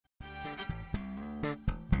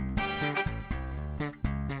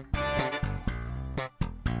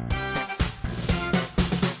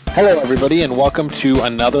Hello, everybody, and welcome to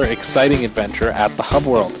another exciting adventure at the Hub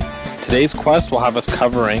World. Today's quest will have us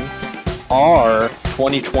covering our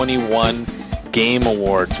 2021 Game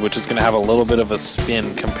Awards, which is going to have a little bit of a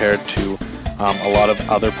spin compared to a lot of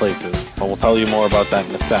other places. And we'll tell you more about that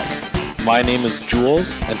in a sec. My name is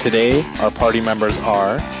Gules, and today our party members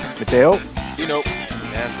are Matteo, Gino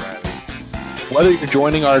and Riley. Whether you're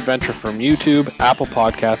joining our adventure from YouTube, Apple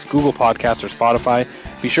Podcasts, Google Podcasts, or Spotify,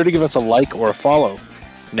 be sure to give us a like or a follow.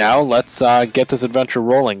 Now, let's get this adventure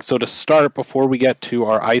rolling. So to start, before we get to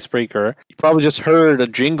our icebreaker, you probably just heard a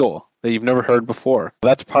jingle that you've never heard before.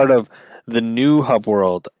 That's part of the new Hub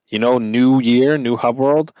World. You know, new year, new Hub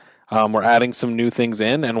World. We're adding some new things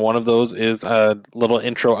in, and one of those is a little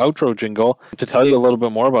intro-outro jingle. To tell you a little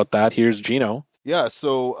bit more about that, here's Gino. Yeah,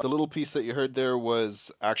 so the little piece that you heard there was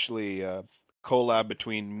actually a collab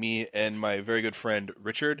between me and my very good friend,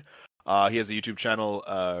 Richard. He has a YouTube channel,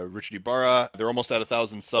 Richard Ibarra. They're almost at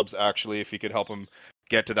 1,000 subs, actually. If you could help him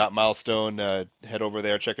get to that milestone, head over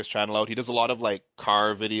there, check his channel out. He does a lot of like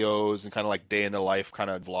car videos and kind of like day in the life kind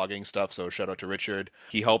of vlogging stuff, so shout out to Richard.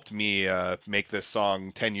 He helped me make this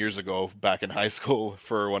song 10 years ago back in high school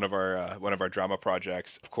for one of our drama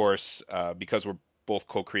projects. Of course, because we're both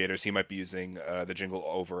co-creators, he might be using the jingle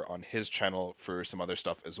over on his channel for some other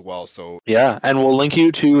stuff as well. So yeah, and we'll link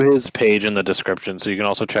you to his page in the description, so you can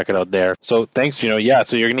also check it out there. So thanks, Gino. Yeah,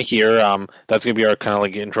 so you're going to hear, that's going to be our kind of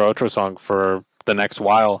like intro outro song for the next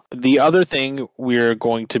while. The other thing we're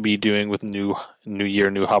going to be doing with new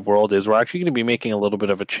year, new Hub World is we're actually going to be making a little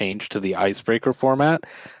bit of a change to the icebreaker format.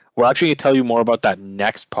 We're actually going to tell you more about that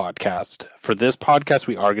next podcast. For this podcast,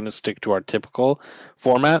 we are going to stick to our typical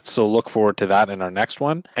format, so look forward to that in our next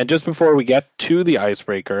one. And just before we get to the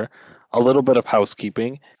icebreaker, a little bit of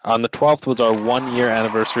housekeeping. On the 12th was our 1 year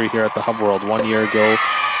anniversary here at the Hub World. 1 year ago,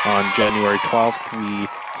 on January 12th, we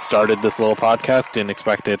started this little podcast. Didn't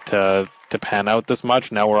expect it to pan out this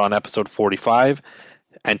much. Now we're on episode 45.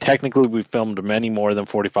 And technically, we've filmed many more than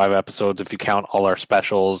 45 episodes if you count all our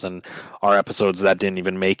specials and our episodes that didn't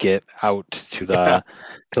even make it out to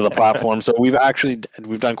the platform. So we've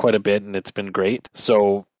done quite a bit, and it's been great.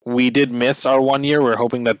 So we did miss our 1 year. We're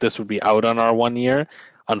hoping that this would be out on our 1 year.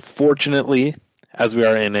 Unfortunately, as we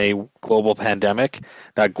are in a global pandemic,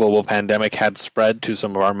 that global pandemic had spread to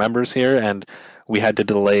some of our members here, and we had to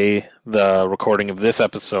delay the recording of this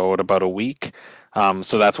episode about a week.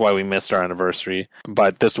 So that's why we missed our anniversary.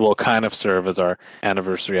 But this will kind of serve as our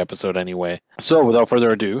anniversary episode anyway. So without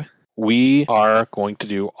further ado, we are going to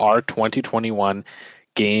do our 2021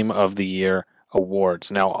 Game of the Year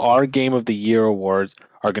awards. Now, our Game of the Year awards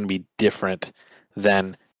are going to be different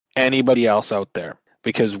than anybody else out there,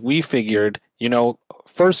 because we figured,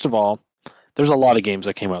 first of all, there's a lot of games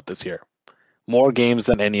that came out this year. More games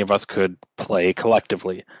than any of us could play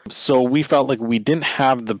collectively. So we felt like we didn't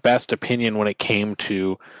have the best opinion when it came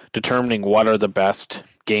to determining what are the best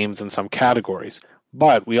games in some categories.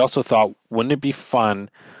 But we also thought, wouldn't it be fun,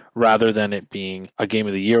 rather than it being a Game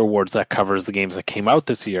of the Year awards that covers the games that came out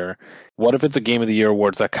this year, what if it's a Game of the Year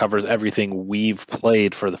awards that covers everything we've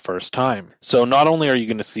played for the first time? So not only are you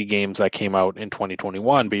going to see games that came out in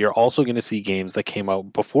 2021, but you're also going to see games that came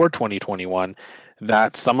out before 2021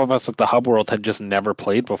 that some of us at the Hub World had just never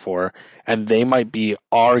played before, and they might be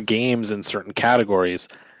our games in certain categories.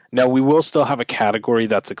 Now, we will still have a category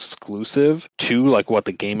that's exclusive to like what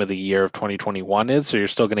the Game of the Year of 2021 is, so you're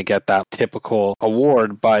still going to get that typical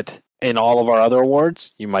award, but in all of our other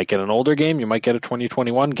awards, you might get an older game, you might get a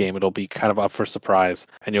 2021 game. It'll be kind of up for surprise,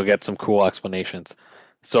 and you'll get some cool explanations.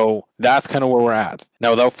 So that's kind of where we're at.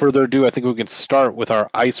 Now, without further ado, I think we can start with our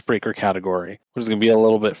icebreaker category, which is going to be a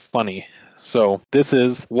little bit funny. So this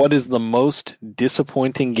is, what is the most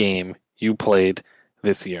disappointing game you played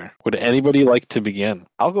this year? Would anybody like to begin?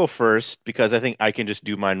 I'll go first because I think I can just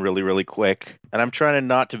do mine really, really quick. And I'm trying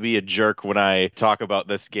not to be a jerk when I talk about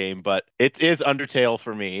this game, but it is Undertale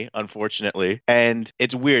for me, unfortunately. And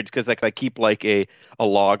it's weird because I keep like a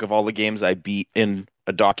log of all the games I beat in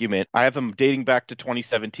a document. I have them dating back to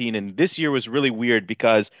 2017, and this year was really weird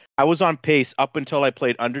because I was on pace up until I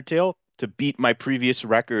played Undertale to beat my previous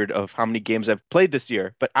record of how many games I've played this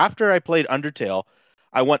year. But after I played Undertale,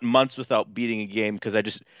 I went months without beating a game because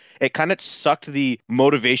it kind of sucked the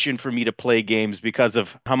motivation for me to play games because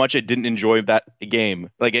of how much I didn't enjoy that game.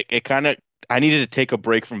 Like I needed to take a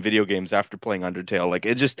break from video games after playing Undertale. Like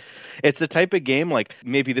it's the type of game, like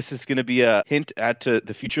maybe this is going to be a hint to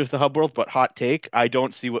the future of the Hub World, but hot take, I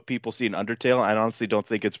don't see what people see in Undertale. I honestly don't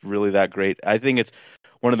think it's really that great. I think it's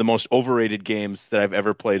one of the most overrated games that I've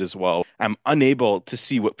ever played as well. I'm unable to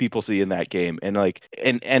see what people see in that game. And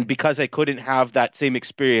and because I couldn't have that same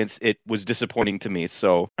experience, it was disappointing to me.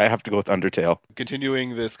 So I have to go with Undertale.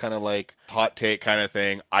 Continuing this kind of like hot take kind of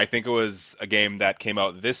thing, I think it was a game that came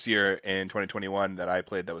out this year in 2021 that I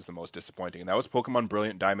played that was the most disappointing, and that was Pokemon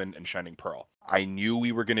Brilliant Diamond and Shining Pearl. I knew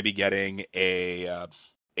we were going to be getting a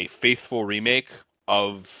faithful remake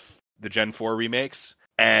of the Gen 4 remakes,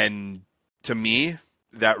 and to me,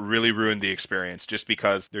 that really ruined the experience just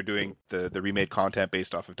because they're doing the remade content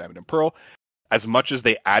based off of Diamond and Pearl. As much as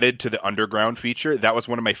they added to the underground feature, that was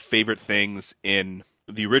one of my favorite things in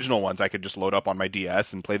the original ones. I could just load up on my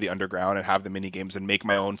DS and play the underground and have the mini games and make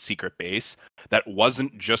my own secret base that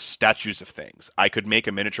wasn't just statues of things. I could make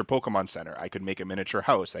a miniature Pokemon Center. I could make a miniature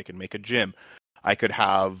house. I could make a gym. I could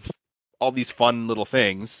have all these fun little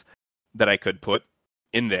things that I could put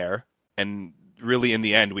in there. And really, in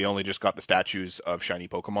the end, we only just got the statues of shiny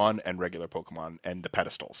Pokemon and regular Pokemon and the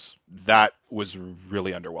pedestals. That was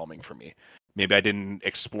really underwhelming for me. Maybe I didn't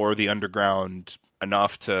explore the underground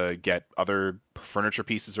enough to get other furniture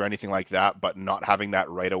pieces or anything like that, but not having that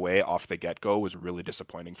right away off the get-go was really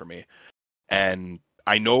disappointing for me. And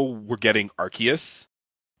I know we're getting Arceus,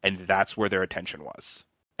 and that's where their attention was.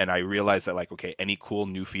 And I realized that, like, okay, any cool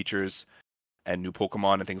new features and new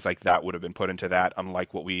Pokemon and things like that would have been put into that,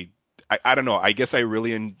 unlike what I don't know. I guess I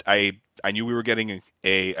knew we were getting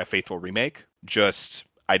a faithful remake, just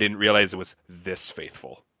I didn't realize it was this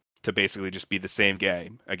faithful. To basically just be the same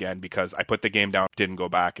game again, because I put the game down, didn't go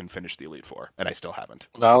back and finish the Elite Four, and I still haven't.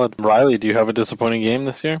 Valid. Riley, do you have a disappointing game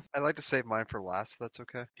this year? I'd like to save mine for last, if that's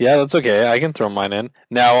okay. Yeah, that's okay. I can throw mine in.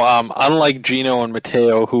 Now, unlike Gino and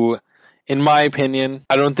Matteo, who, in my opinion,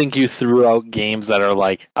 I don't think you threw out games that are,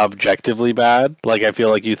 like, objectively bad. Like, I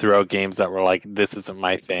feel like you threw out games that were like, this isn't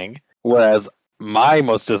my thing. Whereas my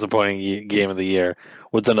most disappointing game of the year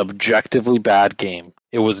was an objectively bad game.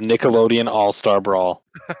 It was Nickelodeon All-Star Brawl.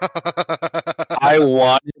 I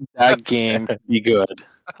wanted that game to be good.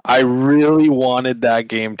 I really wanted that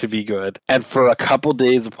game to be good. And for a couple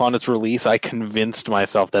days upon its release, I convinced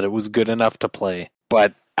myself that it was good enough to play.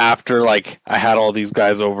 But after, like, I had all these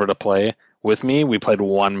guys over to play with me, we played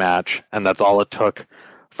one match, and that's all it took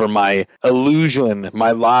for my illusion,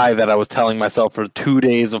 my lie that I was telling myself for 2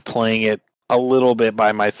 days of playing it a little bit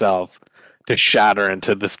by myself, to shatter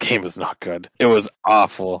into this game is not good. It was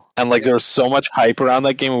awful. And like there was so much hype around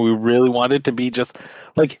that game, and we really wanted to be just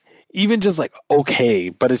like, even just like okay,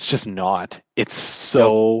 but it's just not. It's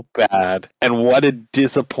so bad. And what a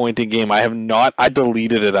disappointing game. I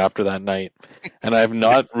deleted it after that night, and I have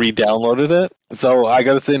not re-downloaded it. So I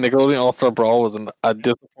gotta say, Nickelodeon All-Star Brawl was a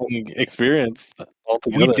disappointing experience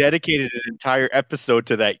altogether. We dedicated an entire episode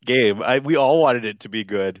to that game. We all wanted it to be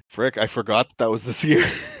good. Frick, I forgot that was this year.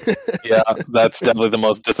 Yeah, that's definitely the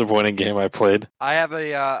most disappointing game I played. I have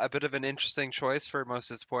a bit of an interesting choice for most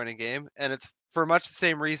disappointing game, and it's for much the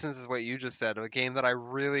same reasons as what you just said, a game that I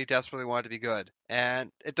really desperately wanted to be good. And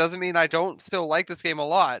it doesn't mean I don't still like this game a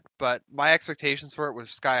lot, but my expectations for it were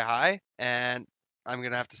sky high, and I'm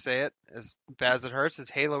going to have to say it, as bad as it hurts, is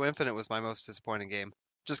Halo Infinite was my most disappointing game.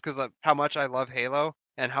 Just because of how much I love Halo,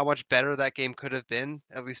 and how much better that game could have been,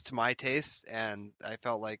 at least to my taste. And I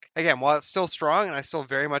felt like, again, while it's still strong and I still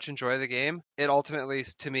very much enjoy the game, it ultimately,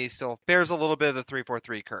 to me, still bears a little bit of the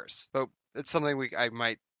 343 curse. But it's something I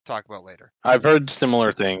might talk about later. I've heard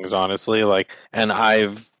similar things, honestly, and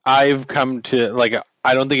I've come to,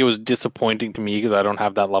 I don't think it was disappointing to me because I don't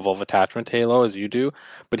have that level of attachment to Halo as you do,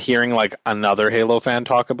 but hearing like another Halo fan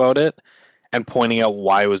talk about it and pointing out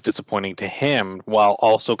why it was disappointing to him, while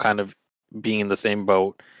also kind of being in the same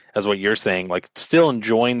boat as what you're saying, like still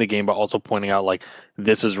enjoying the game, but also pointing out like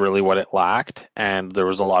this is really what it lacked, and there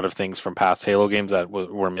was a lot of things from past Halo games that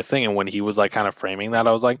were missing. And when he was like kind of framing that,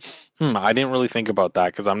 I was like, I didn't really think about that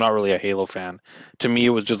because I'm not really a Halo fan. To me, it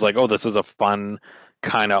was just like, oh, this is a fun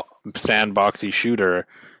kind of sandboxy shooter,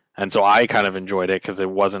 and so I kind of enjoyed it because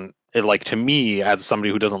to me, as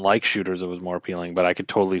somebody who doesn't like shooters, it was more appealing. But I could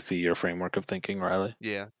totally see your framework of thinking, Riley.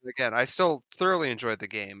 Yeah, again, I still thoroughly enjoyed the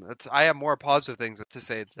game. I have more positive things to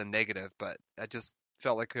say than negative, but I just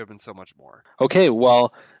felt like it could have been so much more. Okay,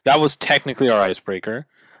 well, that was technically our icebreaker.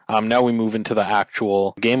 Now we move into the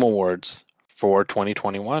actual game awards for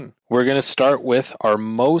 2021. We're going to start with our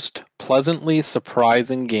most pleasantly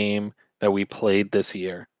surprising game that we played this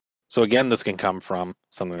year. So again, this can come from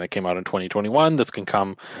something that came out in 2021. This can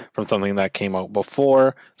come from something that came out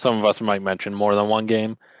before. Some of us might mention more than one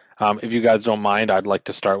game. If you guys don't mind, I'd like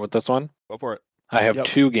to start with this one. Go for it. I have Yep.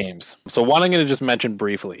 2 games. So one I'm going to just mention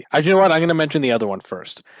briefly. Actually, you know what? I'm going to mention the other one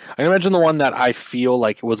first. I'm going to mention the one that I feel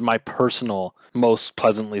like was my personal most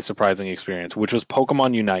pleasantly surprising experience, which was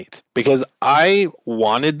Pokemon Unite. Because I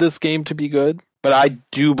wanted this game to be good, but I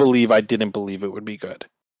do believe I didn't believe it would be good.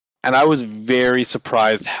 And I was very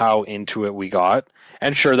surprised how into it we got.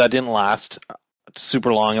 And sure, that didn't last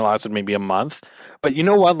super long. It lasted maybe a month. But you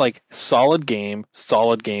know what? Like, solid game,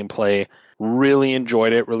 solid gameplay. Really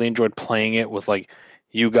enjoyed it. Really enjoyed playing it with like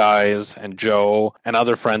you guys and Joe and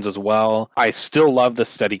other friends as well. I still love the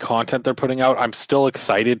steady content they're putting out. I'm still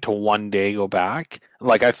excited to one day go back.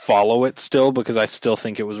 Like, I follow it still because I still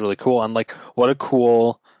think it was really cool. And like, what a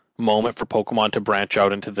cool moment for Pokemon to branch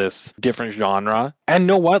out into this different genre. And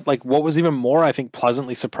know what? Like, what was even more, I think,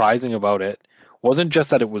 pleasantly surprising about it wasn't just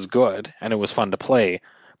that it was good and it was fun to play,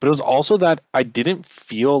 but it was also that I didn't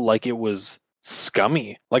feel like it was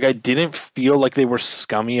scummy. Like, I didn't feel like they were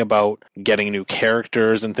scummy about getting new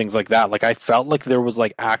characters and things like that. Like, I felt like there was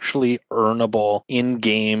like actually earnable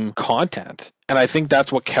in-game content. And I think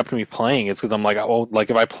that's what kept me playing, is because I'm like, oh, like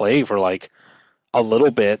if I play for like a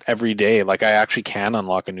little bit every day, like I actually can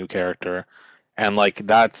unlock a new character. And like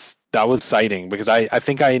that was exciting because I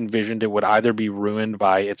think I envisioned it would either be ruined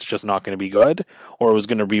by it's just not going to be good, or it was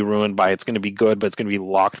going to be ruined by it's going to be good but it's going to be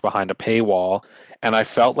locked behind a paywall. And I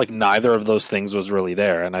felt like neither of those things was really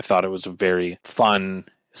there, and I thought it was a very fun,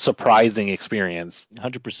 surprising experience.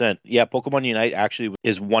 100%. Yeah, Pokemon Unite actually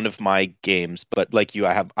is one of my games, but like you,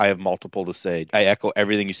 I have multiple to say. I echo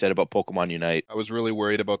everything you said about Pokemon Unite. I was really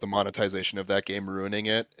worried about the monetization of that game ruining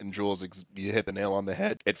it, and Jules, you hit the nail on the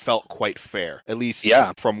head. It felt quite fair, at least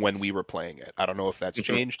Yeah. from when we were playing it. I don't know if that's Mhm.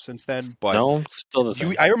 changed since then, but No, still the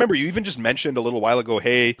same. I remember you even just mentioned a little while ago,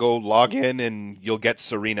 hey, go log in and you'll get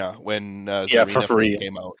Serena when Yeah, Zarina for free. first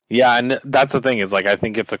came out. Yeah, and that's the thing, is like I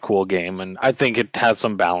think it's a cool game, and I think it has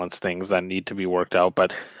some balance things that need to be worked out,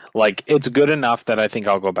 but like it's good enough that I think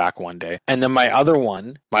I'll go back one day. And then my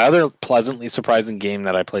other pleasantly surprising game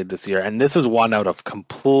that I played this year, and this is one out of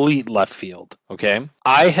complete left field, okay?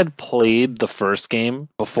 I had played the first game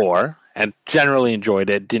before and generally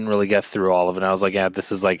enjoyed it, didn't really get through all of it. And I was like, yeah,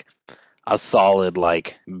 this is like a solid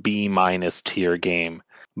like B minus tier game.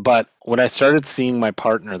 But when I started seeing my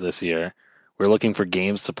partner this year, we were looking for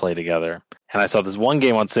games to play together, and I saw this one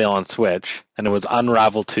game on sale on Switch, and it was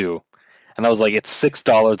Unravel 2. And I was like, it's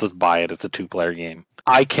 $6, let's buy it. It's a 2-player game.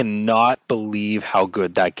 I cannot believe how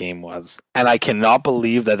good that game was. And I cannot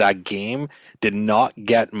believe that that game did not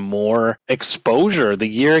get more exposure the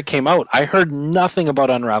year it came out. I heard nothing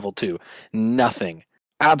about Unravel 2. Nothing.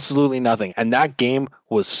 Absolutely nothing. And that game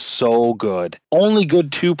was so good. Only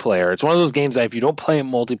good 2-player. It's one of those games that if you don't play it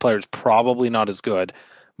multiplayer, it's probably not as good.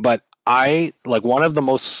 But I like one of the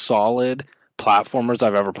most solid platformers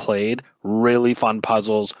I've ever played. Really fun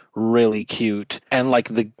puzzles, really cute. And like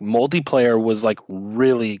the multiplayer was like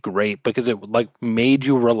really great because it like made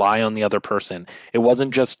you rely on the other person. It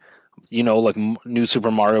wasn't just, like New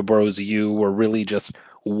Super Mario Bros. U, where really just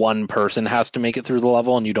one person has to make it through the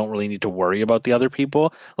level and you don't really need to worry about the other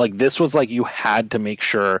people. Like this was like you had to make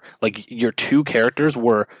sure like your 2 characters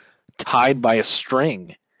were tied by a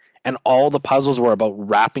string. And all the puzzles were about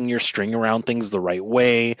wrapping your string around things the right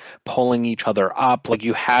way, pulling each other up. Like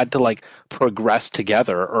you had to like progress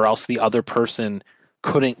together, or else the other person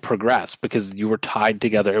couldn't progress because you were tied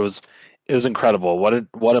together. It was incredible.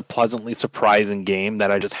 What a pleasantly surprising game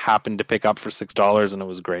that I just happened to pick up for $6, and it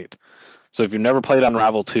was great. So if you've never played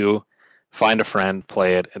Unravel 2, find a friend,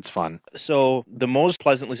 play it. It's fun. So the most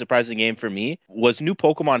pleasantly surprising game for me was new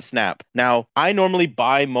Pokemon Snap. Now, I normally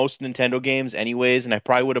buy most Nintendo games anyways, and I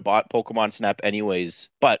probably would have bought Pokemon Snap anyways,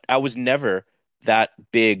 but I was never that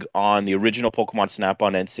big on the original Pokemon Snap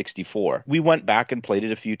on N64. We went back and played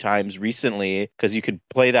it a few times recently because you could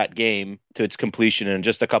play that game to its completion in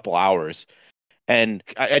just a couple hours. And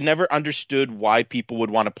I never understood why people would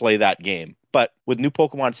want to play that game. But with new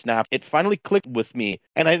Pokemon Snap, it finally clicked with me.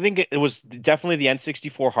 And I think it was definitely the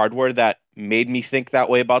N64 hardware that made me think that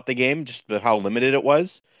way about the game, just how limited it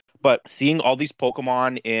was. But seeing all these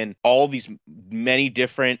Pokemon in all these many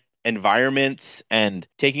different environments and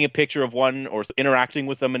taking a picture of one or interacting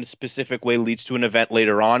with them in a specific way leads to an event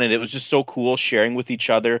later on, and it was just so cool sharing with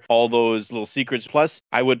each other all those little secrets. Plus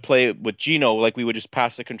I would play with Gino, like we would just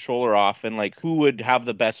pass the controller off and like who would have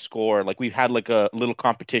the best score. Like we had like a little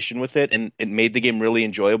competition with it, and it made the game really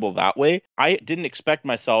enjoyable that way. I didn't expect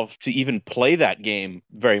myself to even play that game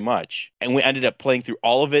very much, and we ended up playing through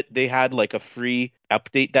all of it. They had like a free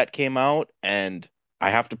update that came out, and I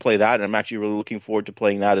have to play that, and I'm actually really looking forward to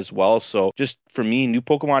playing that as well. So just for me, new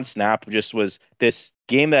Pokemon Snap just was this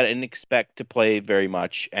game that I didn't expect to play very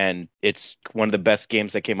much, and it's one of the best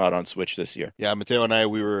games that came out on Switch this year. Yeah, Matteo and I I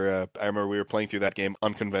remember we were playing through that game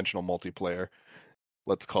unconventional multiplayer.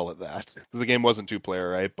 Let's call it that. The game wasn't two-player,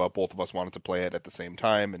 right? But both of us wanted to play it at the same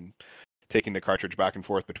time, and taking the cartridge back and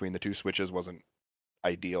forth between the two switches wasn't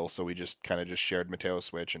ideal, so we just kind of just shared Mateo's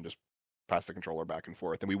Switch and just passed the controller back and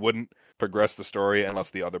forth. And we wouldn't progress the story unless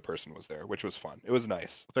the other person was there, which was fun. It was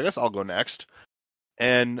nice. So I guess I'll go next.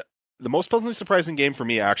 And the most pleasantly surprising game for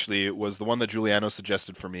me, actually, was the one that Giuliano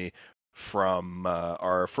suggested for me from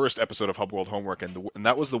our first episode of Hub World Homework, and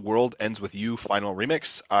that was the World Ends With You Final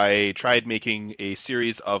Remix. I tried making a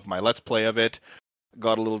series of my Let's Play of it,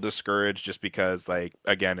 got a little discouraged just because, like,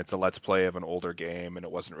 again, it's a Let's Play of an older game, and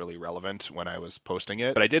it wasn't really relevant when I was posting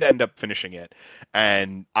it. But I did end up finishing it,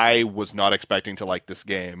 and I was not expecting to like this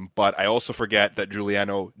game, but I also forget that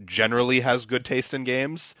Giuliano generally has good taste in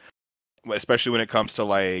games, especially when it comes to,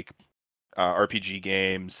 like, RPG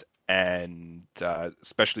games and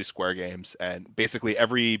especially Square games. And basically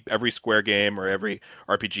every Square game or every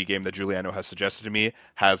RPG game that Giuliano has suggested to me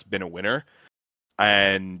has been a winner.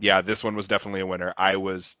 And yeah, this one was definitely a winner. I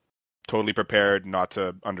was totally prepared not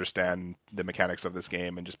to understand the mechanics of this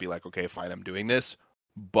game and just be like, okay, fine, I'm doing this.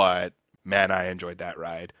 But man, I enjoyed that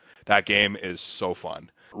ride. That game is so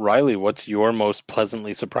fun. Riley, what's your most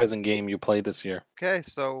pleasantly surprising game you played this year? Okay,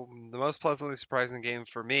 so the most pleasantly surprising game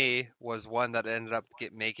for me was one that ended up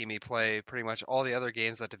making me play pretty much all the other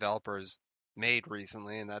games that developers made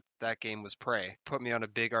recently, and that game was Prey. Put me on a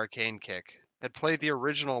big arcane kick. Had played the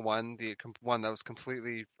original one, one that was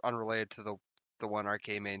completely unrelated to the one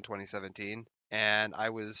Arcane made in 2017, and I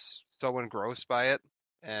was so engrossed by it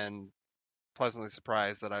and pleasantly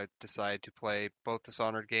surprised that I decided to play both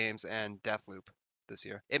Dishonored games and Deathloop this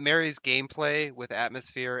year. It marries gameplay with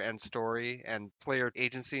atmosphere and story and player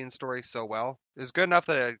agency and story so well. It was good enough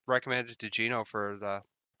that I recommended it to Gino for the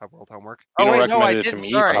Hub World homework. Gino Oh wait, no, I recommended it to didn't.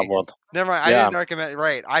 me for Hub Sorry. World. Never mind. I Yeah. didn't recommend it.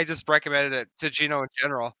 Right. I just recommended it to Gino in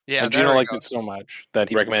general. Yeah, And there Gino we liked go. it so much that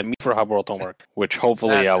he recommended me for Hub World Homework, which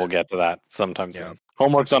hopefully That's I will it. get to that sometime Yeah. soon.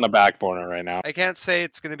 Homework's on the back burner right now. I can't say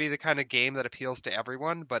it's going to be the kind of game that appeals to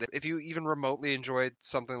everyone, but if you even remotely enjoyed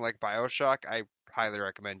something like BioShock, I highly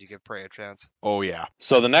recommend you give Prey a chance. Oh yeah.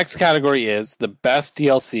 So the next category is the best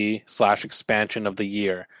DLC/expansion of the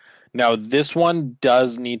year. Now, this one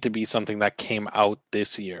does need to be something that came out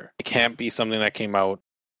this year. It can't be something that came out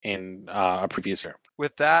in a previous year.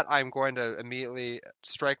 With that, I'm going to immediately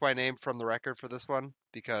strike my name from the record for this one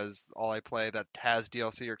because all I play that has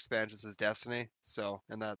DLC or expansions is Destiny. So,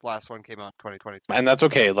 and that last one came out in 2020. And that's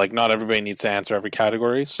okay. Like, not everybody needs to answer every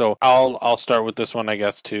category. So I'll start with this one, I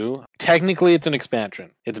guess, too. Technically, it's an expansion.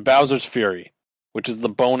 It's Bowser's Fury, which is the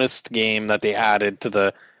bonus game that they added to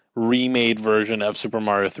the remade version of Super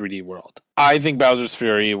Mario 3D World. I think Bowser's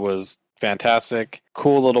Fury was fantastic.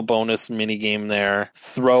 Cool little bonus mini game there.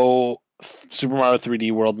 Throw Super Mario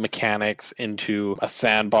 3D World mechanics into a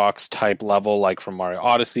sandbox type level like from Mario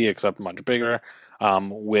Odyssey, except much bigger,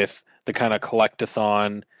 with the kind of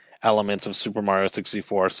collectathon elements of Super Mario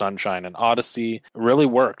 64, Sunshine, and Odyssey. It really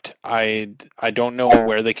worked. I don't know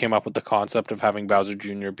where they came up with the concept of having Bowser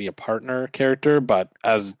Jr. be a partner character, but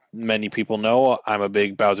as many people know, I'm a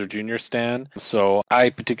big Bowser Jr. stan, so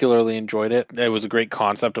I particularly enjoyed it. It was a great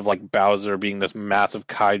concept of like Bowser being this massive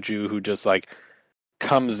kaiju who just like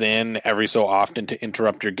comes in every so often to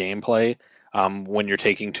interrupt your gameplay when you're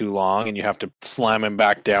taking too long, and you have to slam him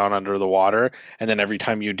back down under the water, and then every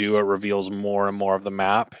time you do, it reveals more and more of the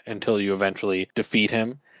map until you eventually defeat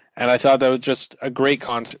him. And I thought that was just a great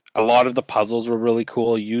concept. A lot of the puzzles were really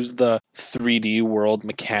cool. Used the 3D world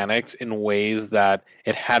mechanics in ways that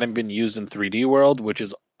it hadn't been used in 3D world, which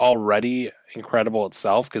is already incredible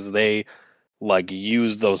itself because they like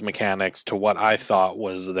used those mechanics to what I thought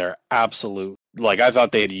was their absolute, like I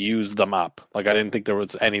thought they'd used them up. Like I didn't think there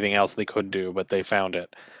was anything else they could do, but they found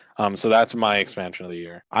it. So that's my expansion of the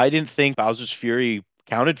year. I didn't think Bowser's Fury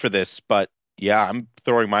counted for this, but yeah, I'm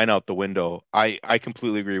throwing mine out the window. I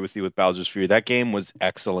completely agree with you with Bowser's Fury. That game was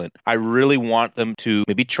excellent. I really want them to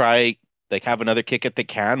maybe try like have another kick at the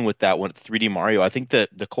can with that one 3D Mario. I think that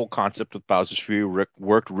the whole concept with Bowser's Fury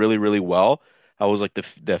worked really, really well. I was like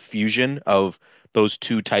the fusion of those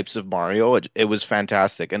two types of Mario. It was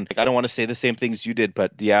fantastic. And like, I don't want to say the same things you did,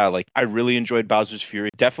 but yeah, like I really enjoyed Bowser's Fury.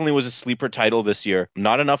 Definitely was a sleeper title this year.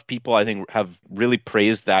 Not enough people, I think, have really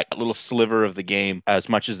praised that little sliver of the game as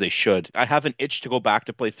much as they should. I have an itch to go back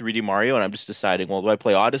to play 3D Mario, and I'm just deciding, well, do I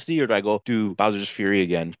play Odyssey or do I go do Bowser's Fury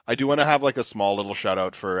again? I do want to have like a small little shout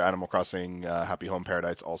out for Animal Crossing Happy Home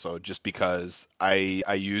Paradise also, just because I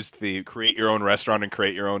used the create your own restaurant and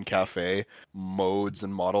create your own cafe modes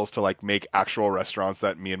and models to like make actual restaurants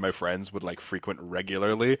that me and my friends would like frequent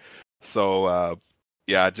regularly. So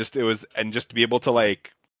yeah, just it was, and just to be able to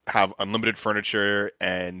like have unlimited furniture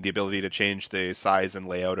and the ability to change the size and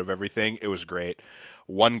layout of everything, it was great.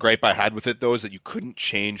 One gripe I had with it, though, is that you couldn't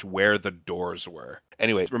change where the doors were.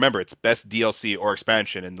 Anyways, remember, it's best DLC or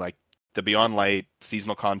expansion, and like the Beyond Light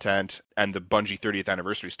seasonal content and the Bungie 30th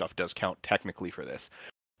anniversary stuff does count technically for this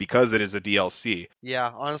because it is a DLC.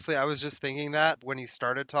 Yeah, honestly, I was just thinking that when he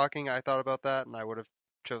started talking, I thought about that, and I would have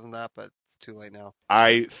chosen that, but it's too late now.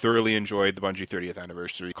 I thoroughly enjoyed the Bungie 30th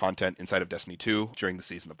anniversary content inside of Destiny 2 during the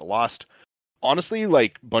Season of the Lost. Honestly,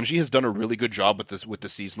 like Bungie has done a really good job with this, with the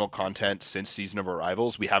seasonal content since Season of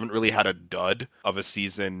Arrivals. We haven't really had a dud of a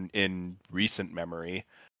season in recent memory,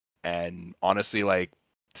 and honestly, like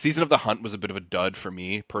Season of the Hunt was a bit of a dud for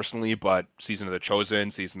me personally, but Season of the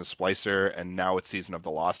Chosen, Season of Splicer, and now it's Season of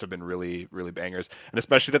the Lost have been really, really bangers. And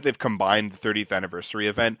especially that they've combined the 30th anniversary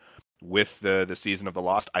event with the Season of the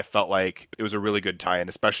Lost. I felt like it was a really good tie-in,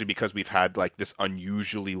 especially because we've had like this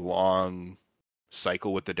unusually long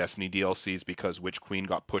cycle with the Destiny DLCs because Witch Queen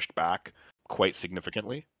got pushed back quite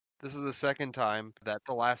significantly. This is the second time that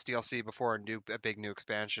the last DLC before a big new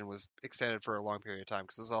expansion was extended for a long period of time,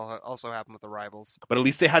 because this also happened with Arrivals. But at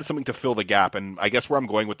least they had something to fill the gap, and I guess where I'm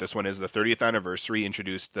going with this one is the 30th anniversary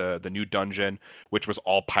introduced the new dungeon, which was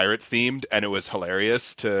all pirate themed, and it was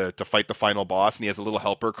hilarious to fight the final boss, and he has a little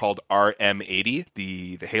helper called RM80,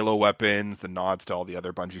 the Halo weapons, the nods to all the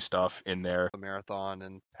other Bungie stuff in there. The Marathon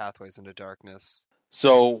and Pathways into Darkness.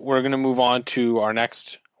 So we're going to move on to our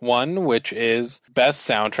next one, which is best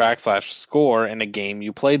soundtrack / score in a game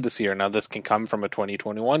you played this year. Now, this can come from a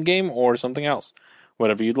 2021 game or something else,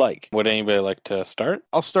 whatever you'd like. Would anybody like to start?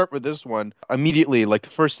 I'll start with this one. Immediately, like the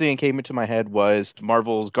first thing that came into my head was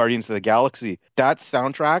Marvel's Guardians of the Galaxy. That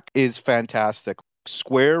soundtrack is fantastic.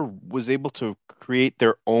 Square was able to create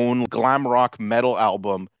their own glam rock metal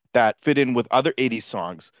album that fit in with other 80s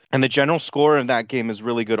songs. And the general score in that game is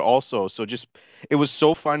really good also. So just, it was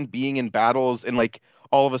so fun being in battles, and like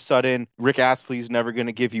all of a sudden, Rick Astley's Never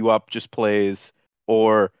Gonna Give You Up just plays,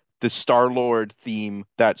 or the Star-Lord theme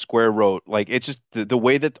that Square wrote. Like, it's just the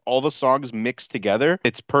way that all the songs mix together,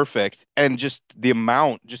 it's perfect. And just the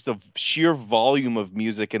amount, just the sheer volume of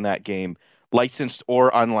music in that game, licensed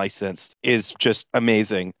or unlicensed, is just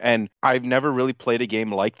amazing. And I've never really played a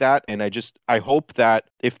game like that. And I hope that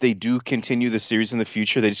if they do continue the series in the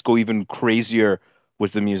future, they just go even crazier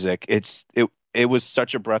with the music. It was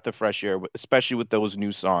such a breath of fresh air, especially with those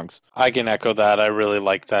new songs. I can echo that. I really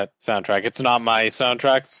like that soundtrack. It's not my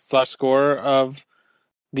soundtrack / score of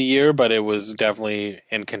the year, but it was definitely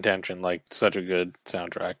in contention. Like, such a good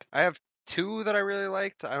soundtrack. I have two that I really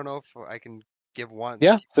liked. I don't know if I can give one.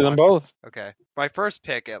 Yeah, say them both. Okay. My first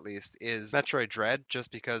pick, at least, is Metroid Dread,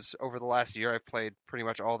 just because over the last year I've played pretty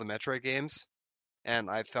much all the Metroid games, and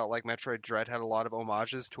I felt like Metroid Dread had a lot of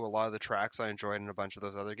homages to a lot of the tracks I enjoyed in a bunch of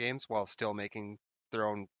those other games, while still making their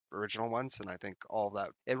own original ones, and I think all of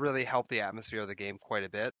that, it really helped the atmosphere of the game quite a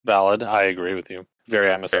bit. Valid. I agree with you.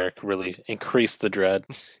 Very atmospheric. Really increased the dread.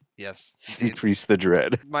 Yes, indeed. Increase the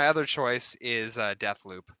dread. My other choice is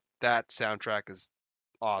Deathloop. That soundtrack is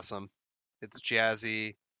awesome. It's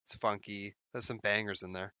jazzy, it's funky, there's some bangers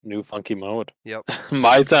in there. New funky mode. Yep.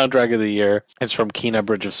 My soundtrack of the year is from Kena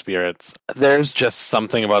Bridge of Spirits. There's just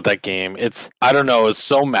something about that game. It's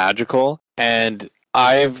so magical. And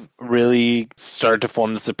I've really started to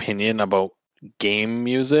form this opinion about game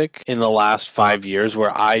music in the last 5 years,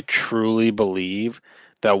 where I truly believe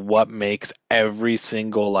that what makes every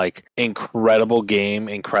single like incredible game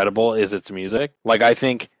incredible is its music. Like, I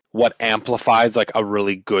think what amplifies like a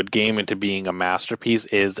really good game into being a masterpiece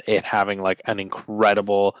is it having like an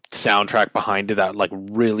incredible soundtrack behind it that like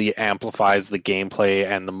really amplifies the gameplay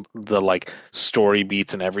and the like story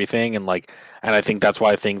beats and everything. And I think that's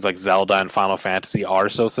why things like Zelda and Final Fantasy are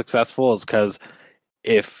so successful, is because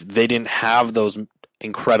if they didn't have those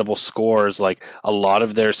incredible scores, like a lot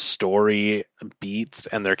of their story beats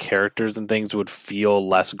and their characters and things would feel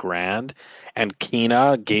less grand. And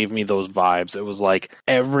Kina gave me those vibes. It was like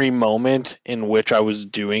every moment in which I was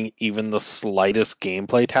doing even the slightest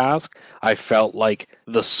gameplay task, I felt like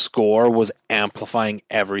the score was amplifying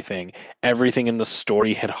everything. Everything in the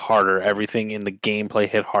story hit harder. Everything in the gameplay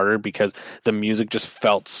hit harder because the music just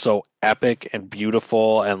felt so epic and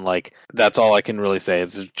beautiful. And like, that's all I can really say.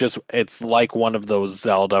 It's like one of those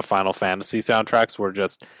Zelda Final Fantasy soundtracks where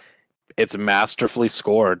just it's masterfully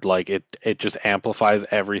scored. Like it just amplifies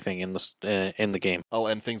everything in the game. I'll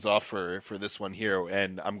end things off for this one here,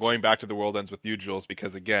 and I'm going back to The World Ends With You, Jules,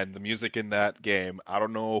 because again, the music in that game, I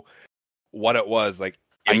don't know what it was. Like,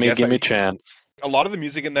 Give me a chance. a lot of the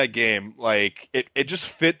music in that game, like it just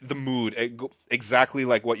fit the mood exactly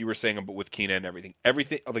like what you were saying about with Kina and everything.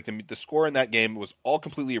 Everything like the score in that game was all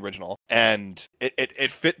completely original, and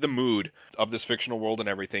it fit the mood of this fictional world and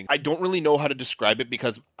everything. I don't really know how to describe it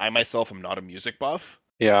because I myself am not a music buff.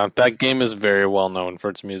 Yeah, that game is very well known for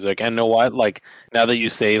its music. And know what? Like, now that you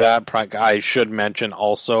say that, I should mention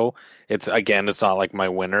also, it's not like my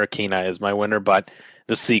winner. Kina is my winner, but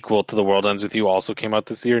the sequel to The World Ends With You also came out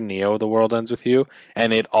this year, Neo: The World Ends With You,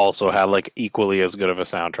 and it also had like equally as good of a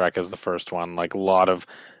soundtrack as the first one. Like a lot of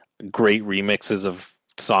great remixes of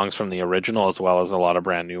songs from the original as well as a lot of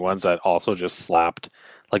brand new ones that also just slapped.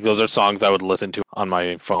 Like those are songs I would listen to on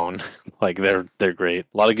my phone. Like they're great.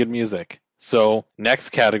 A lot of good music. So, next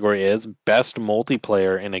category is Best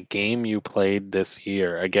Multiplayer in a Game You Played This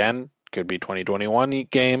Year. Again, could be 2021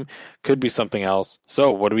 game, could be something else. So,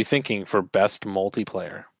 what are we thinking for Best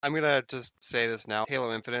Multiplayer? I'm going to just say this now.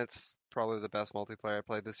 Halo Infinite's probably the best multiplayer I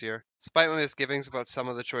played this year. Despite my misgivings about some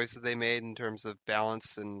of the choices they made in terms of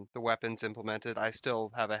balance and the weapons implemented, I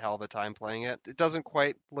still have a hell of a time playing it. It doesn't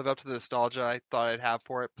quite live up to the nostalgia I thought I'd have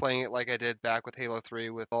for it, playing it like I did back with Halo 3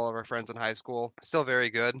 with all of our friends in high school. Still very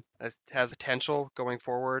good. It has potential going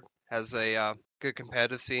forward, has a good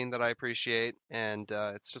competitive scene that I appreciate, and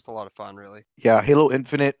it's just a lot of fun, really. Yeah, Halo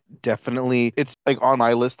Infinite definitely. It's like on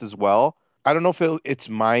my list as well. I don't know if it's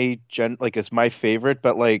it's my favorite,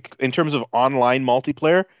 but like in terms of online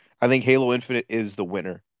multiplayer, I think Halo Infinite is the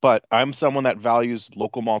winner. But I'm someone that values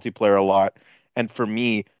local multiplayer a lot, and for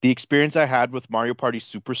me, the experience I had with Mario Party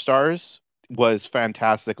Superstars was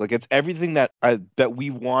fantastic. Like it's everything that we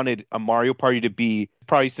wanted a Mario Party to be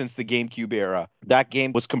probably since the GameCube era. That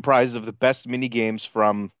game was comprised of the best mini games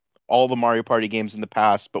from all the Mario Party games in the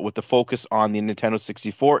past, but with the focus on the Nintendo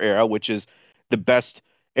 64 era, which is the best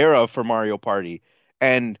era for Mario Party.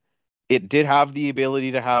 And it did have the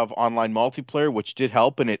ability to have online multiplayer, which did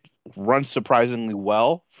help, and it runs surprisingly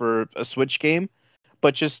well for a Switch game.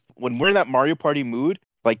 But just when we're in that Mario Party mood,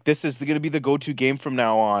 like this is going to be the go-to game from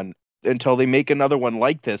now on until they make another one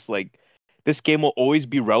like this. Like this game will always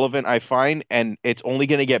be relevant, I find, and it's only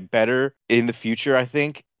going to get better in the future, I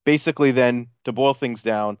think. Basically, then, to boil things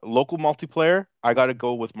down, local multiplayer, I got to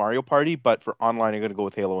go with Mario Party, but for online, I got to go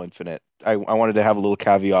with Halo Infinite. I wanted to have a little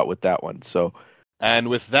caveat with that one. So, And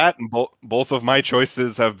with that, both of my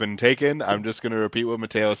choices have been taken. I'm just going to repeat what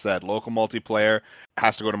Matteo said. Local multiplayer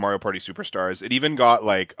has to go to Mario Party Superstars. It even got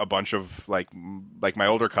like a bunch of like my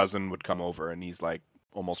older cousin would come over, and he's like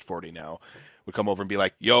almost 40 now. Would come over and be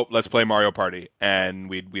like, "Yo, let's play Mario Party," and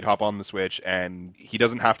we'd hop on the Switch, and he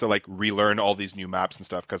doesn't have to like relearn all these new maps and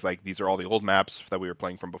stuff because like these are all the old maps that we were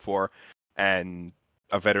playing from before, and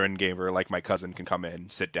a veteran gamer like my cousin can come in,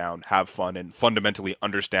 sit down, have fun, and fundamentally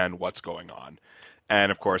understand what's going on.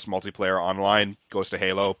 And of course, multiplayer online goes to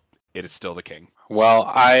Halo. It is still the king. Well,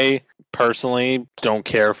 I personally don't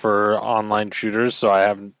care for online shooters, so I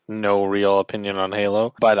have no real opinion on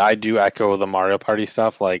Halo. But I do echo the Mario Party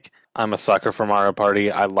stuff. Like, I'm a sucker for Mario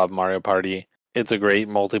Party. I love Mario Party. It's a great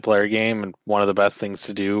multiplayer game and one of the best things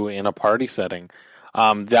to do in a party setting.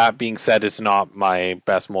 That being said, it's not my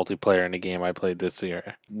best multiplayer in a game I played this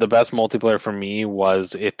year. The best multiplayer for me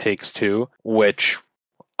was It Takes Two, which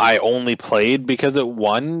I only played because it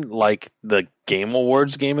won like the Game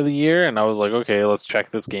Awards Game of the Year, and I was like, okay, let's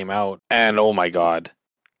check this game out. And oh my god,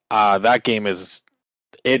 that game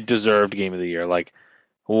it deserved Game of the Year. Like,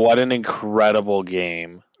 what an incredible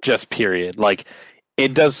game! Just period. Like,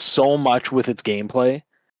 it does so much with its gameplay.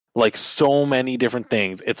 Like, so many different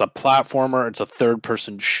things. It's a platformer, it's a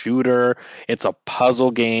third-person shooter, it's a puzzle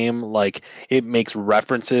game. Like, it makes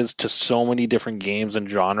references to so many different games and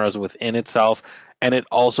genres within itself. And it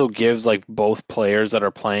also gives like both players that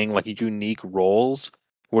are playing like unique roles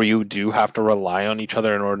where you do have to rely on each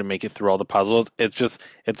other in order to make it through all the puzzles. It's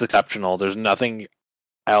exceptional. There's nothing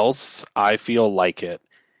else I feel like it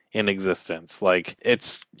in existence. Like,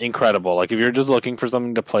 it's incredible. Like, if you're just looking for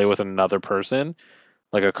something to play with another person,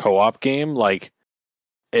 like a co-op game, like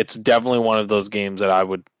it's definitely one of those games that I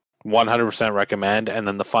would 100% recommend. And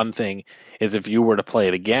then the fun thing is if you were to play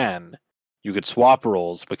it again, you could swap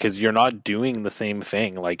roles because you're not doing the same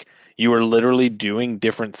thing. Like, you are literally doing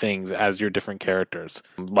different things as your different characters.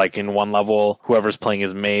 Like, in one level, whoever's playing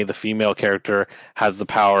as May, the female character, has the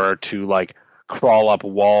power to like crawl up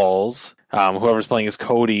walls. Whoever's playing as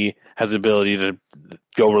Cody has the ability to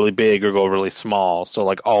go really big or go really small. So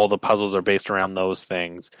like all the puzzles are based around those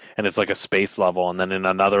things, and it's like a space level. And then in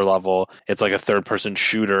another level, it's like a third person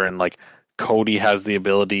shooter, and like Cody has the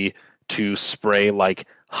ability to spray like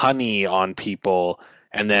honey on people,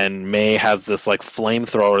 and then May has this like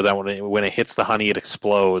flamethrower that when it hits the honey it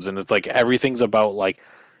explodes, and it's like everything's about like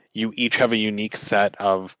you each have a unique set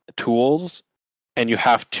of tools, and you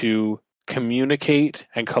have to communicate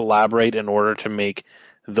and collaborate in order to make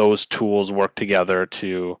those tools work together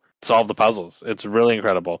to solve the puzzles. It's really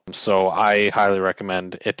incredible. So I highly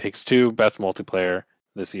recommend It Takes Two, best multiplayer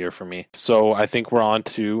this year for me. So I think we're on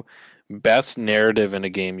to best narrative in a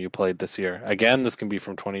game you played this year. Again, this can be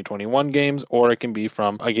from 2021 games, or it can be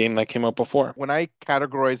from a game that came out before. When I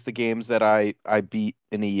categorize the games that I beat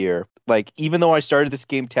in a year, like even though I started this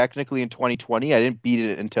game technically in 2020, I didn't beat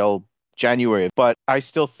it until January. But I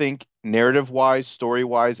still think narrative-wise,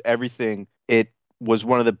 story-wise, everything, it was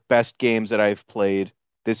one of the best games that I've played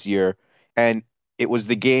this year. And it was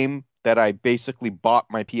the game that I basically bought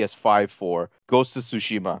my PS5 for, Ghost of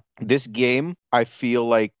Tsushima. This game, I feel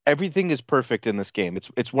like everything is perfect in this game.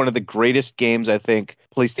 It's one of the greatest games I think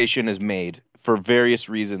PlayStation has made for various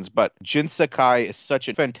reasons. But Jin Sakai is such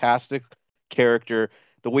a fantastic character.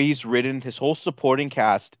 The way he's written, his whole supporting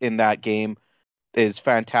cast in that game is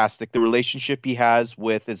fantastic. The relationship he has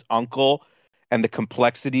with his uncle and the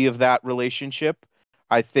complexity of that relationship,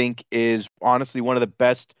 I think, is honestly one of the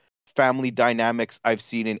best family dynamics I've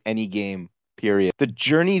seen in any game, period. The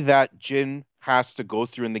journey that Jin has to go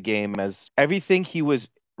through in the game, as everything he was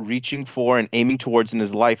reaching for and aiming towards in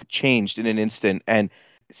his life changed in an instant, and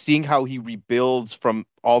seeing how he rebuilds from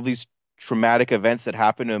all these traumatic events that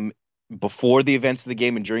happened to him before the events of the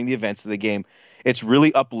game and during the events of the game, it's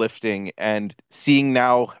really uplifting. And seeing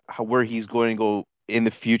now where he's going to go in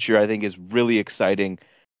the future, I think is really exciting,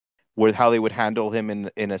 with how they would handle him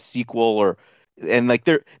in a sequel, or and like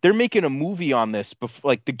they're making a movie on this before,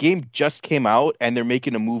 like the game just came out and they're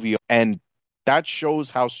making a movie, and that shows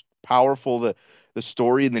how powerful the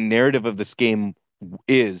story and the narrative of this game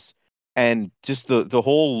is, and just the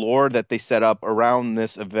whole lore that they set up around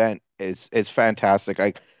this event is fantastic.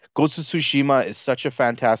 Ghost of Tsushima is such a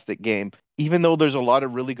fantastic game. Even though there's a lot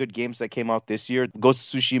of really good games that came out this year,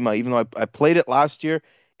 Ghost of Tsushima, even though I played it last year,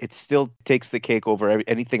 it still takes the cake over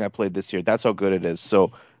anything I played this year. That's how good it is.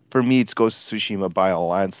 So for me, it's Ghost of Tsushima by a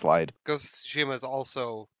landslide. Ghost of Tsushima is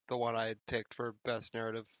also the one I had picked for best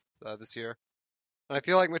narrative this year. And I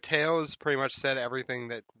feel like Matteo has pretty much said everything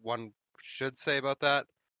that one should say about that.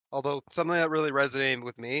 Although something that really resonated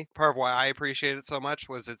with me, part of why I appreciate it so much,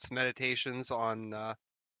 was its meditations on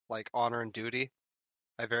like honor and duty.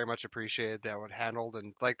 I very much appreciated that one handled,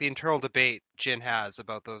 and like the internal debate Jin has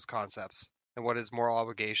about those concepts and what his moral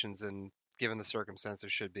obligations and given the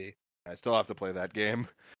circumstances should be. I still have to play that game.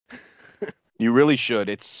 You really should.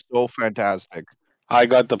 It's so fantastic. I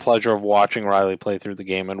got the pleasure of watching Riley play through the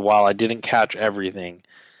game, and while I didn't catch everything,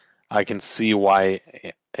 I can see why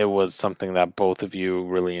it was something that both of you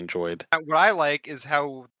really enjoyed. What I like is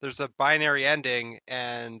how there's a binary ending,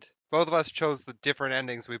 and both of us chose the different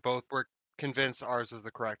endings. We both were convinced ours is the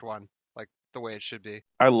correct one, like the way it should be.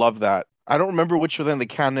 I love that. I don't remember which one the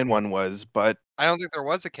canon one was, but I don't think there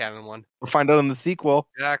was a canon one. we'll find out in the sequel.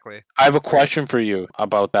 Exactly. I have a question for you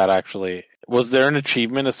about that, actually. Was there an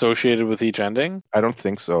achievement associated with each ending? I don't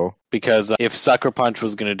think so. Because if Sucker Punch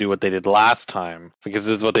was going to do what they did last time, because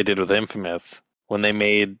this is what they did with Infamous, when they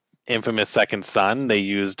made Infamous Second Son, they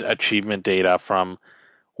used achievement data from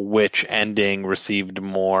which ending received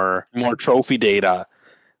more trophy data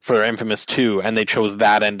for Infamous 2, and they chose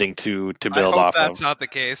that ending to build off that's of. not the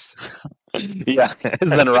case. Yeah,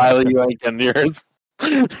 then Riley, you ain't getting yours.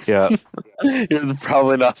 Yeah. Yours is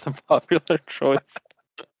probably not the popular choice.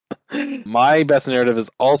 My best narrative is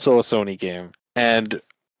also a Sony game, and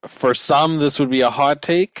for some this would be a hot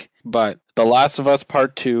take, but The Last of Us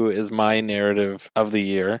Part 2 is my narrative of the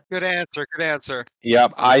year. Good answer. Good answer.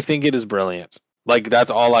 Yep, I think it is brilliant. Like, that's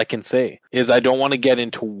all I can say. Is I don't want to get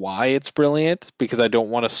into why it's brilliant, because I don't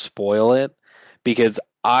want to spoil it, because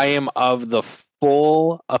I am of the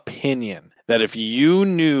full opinion that if you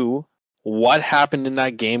knew what happened in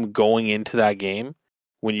that game going into that game,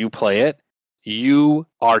 when you play it, you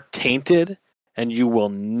are tainted and you will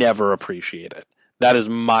never appreciate it. That is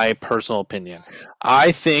my personal opinion.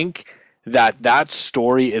 I think that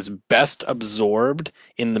story is best absorbed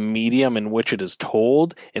in the medium in which it is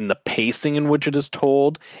told, in the pacing in which it is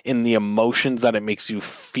told, in the emotions that it makes you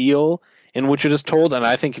feel in which it is told. And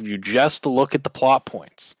I think if you just look at the plot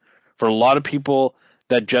points, for a lot of people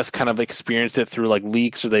that just kind of experienced it through like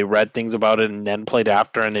leaks, or they read things about it and then played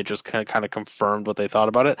after and it just kind of confirmed what they thought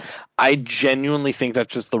about it, I genuinely think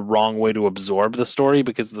that's just the wrong way to absorb the story,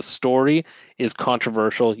 because the story is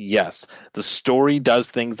controversial, yes. The story does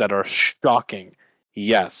things that are shocking,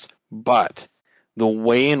 yes. But the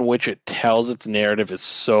way in which it tells its narrative is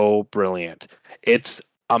so brilliant. It's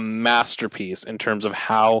a masterpiece in terms of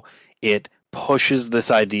how it pushes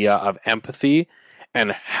this idea of empathy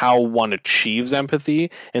and how one achieves empathy,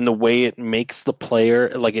 and the way it makes the player,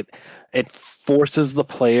 like it forces the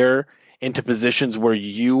player into positions where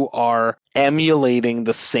you are emulating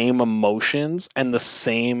the same emotions and the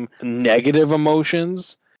same negative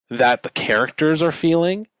emotions that the characters are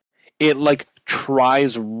feeling. It like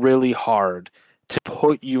tries really hard to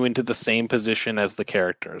put you into the same position as the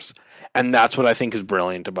characters. And that's what I think is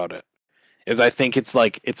brilliant about it. Is I think it's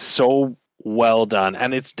like it's so well done,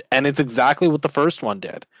 and it's exactly what the first one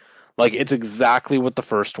did. Like it's exactly what the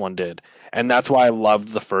first one did. And that's why I loved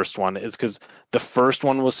the first one, is because the first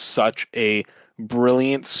one was such a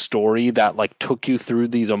brilliant story that like took you through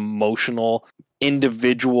these emotional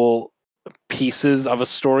individual pieces of a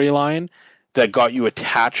storyline that got you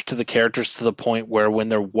attached to the characters to the point where when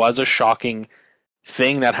there was a shocking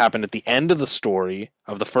thing that happened at the end of the story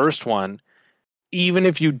of the first one, even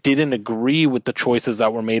if you didn't agree with the choices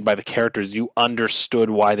that were made by the characters, you understood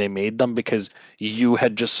why they made them, because you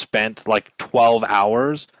had just spent like 12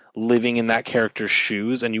 hours living in that character's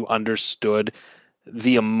shoes and you understood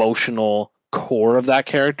the emotional core of that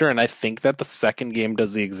character. And I think that the second game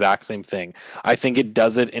does the exact same thing. I think it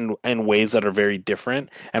does it in ways that are very different,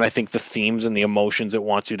 and I think the themes and the emotions it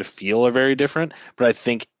wants you to feel are very different, but I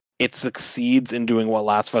think it succeeds in doing what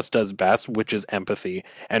Last of Us does best, which is empathy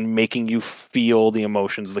and making you feel the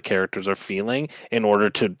emotions the characters are feeling in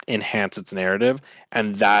order to enhance its narrative.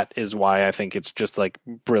 And that is why I think it's just like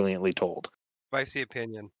brilliantly told. Spicy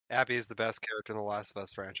opinion. Abby is the best character in the Last of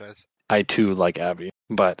Us franchise. I too like Abby,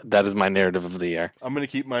 but that is my narrative of the year. I'm going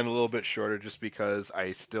to keep mine a little bit shorter just because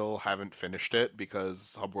I still haven't finished it,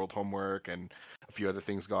 because Hubworld homework and a few other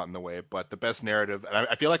things got in the way. But the best narrative, and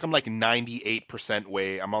I feel like I'm like 98%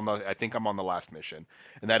 way. I think I'm on the last mission,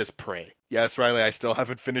 and that is Prey. Yes, Riley, I still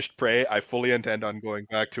haven't finished Prey. I fully intend on going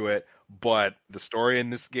back to it, but the story in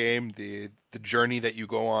this game, the journey that you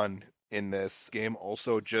go on in this game,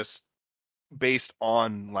 also just based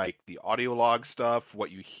on like the audio log stuff,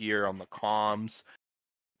 what you hear on the comms,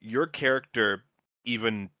 your character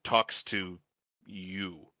even talks to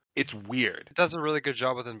you. It's weird. It does a really good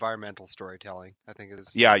job with environmental storytelling, I think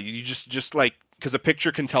is. Yeah, you just like, because a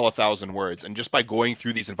picture can tell 1,000 words, and just by going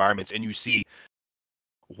through these environments and you see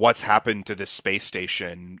what's happened to this space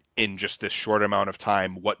station in just this short amount of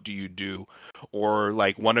time, what do you do? Or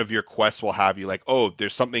like one of your quests will have you like, oh,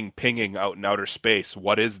 there's something pinging out in outer space.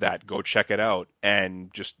 What is that? Go check it out.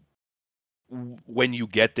 And just when you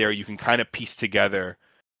get there, you can kind of piece together,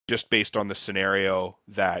 just based on the scenario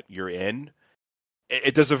that you're in.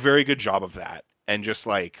 It does a very good job of that. And just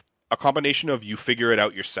like a combination of you figure it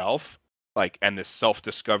out yourself, like, and this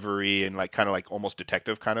self-discovery and like kind of like almost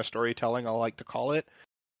detective kind of storytelling, I like to call it,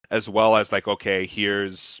 as well as like, okay,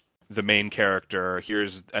 here's the main character,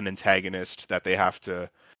 here's an antagonist that they have to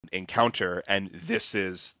encounter, and this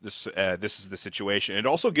is the situation. It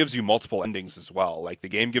also gives you multiple endings as well. Like the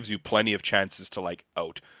game gives you plenty of chances to like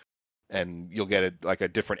out, and you'll get a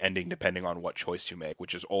different ending depending on what choice you make,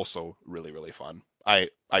 which is also really, really fun. I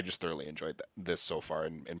just thoroughly enjoyed this so far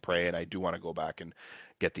in Prey, and I do want to go back and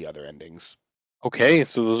get the other endings. Okay,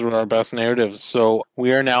 so those were our best narratives. So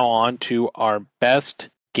we are now on to our best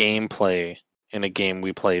gameplay in a game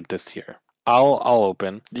we played this year. I'll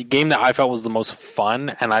open. The game that I felt was the most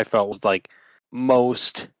fun and I felt was like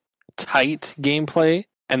most tight gameplay,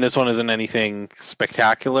 and this one isn't anything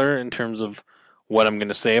spectacular in terms of what I'm going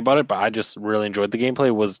to say about it, but I just really enjoyed the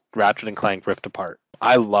gameplay, was Ratchet & Clank Rift Apart.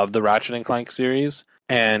 I love the Ratchet & Clank series,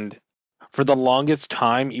 and for the longest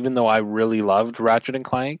time, even though I really loved Ratchet &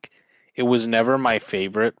 Clank, it was never my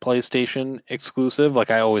favorite PlayStation exclusive.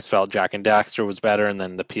 Like I always felt Jak and Daxter was better, and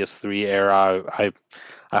then the PS3 era,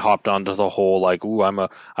 I hopped onto the whole like, ooh, I'm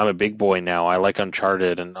a big boy now. I like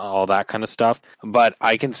Uncharted and all that kind of stuff. But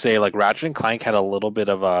I can say like Ratchet & Clank had a little bit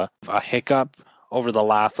of a hiccup over the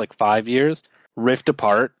last like 5 years. Rift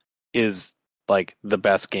Apart is like the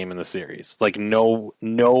best game in the series. Like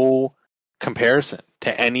no comparison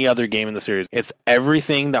to any other game in the series. It's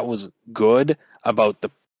everything that was good about the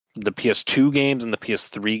the PS2 games and the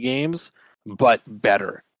PS3 games, but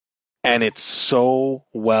better. And it's so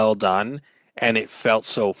well done, and it felt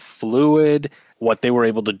so fluid. What they were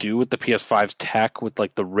able to do with the PS5's tech, with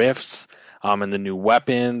like the rifts, and the new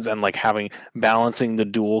weapons, and like balancing the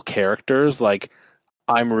dual characters, like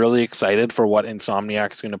I'm really excited for what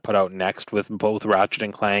Insomniac's going to put out next with both Ratchet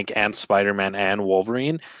and Clank and Spider-Man and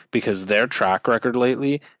Wolverine, because their track record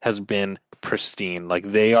lately has been pristine. Like,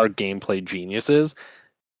 they are gameplay geniuses.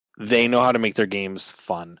 They know how to make their games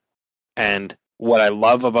fun. And what I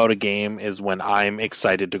love about a game is when I'm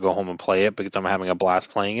excited to go home and play it because I'm having a blast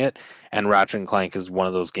playing it. And Ratchet and Clank is one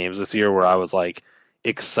of those games this year where I was like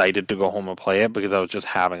excited to go home and play it because I was just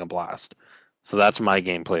having a blast. So that's my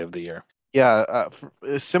gameplay of the year. Yeah,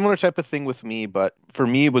 a similar type of thing with me, but for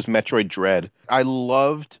me it was Metroid Dread. I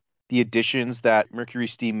loved the additions that Mercury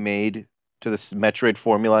Steam made to this Metroid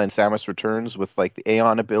formula in Samus Returns with like the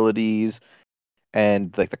Aeon abilities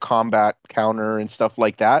and like the combat counter and stuff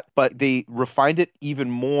like that. But they refined it even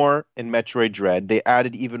more in Metroid Dread. They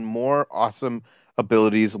added even more awesome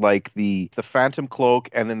abilities like the Phantom Cloak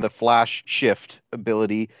and then the Flash Shift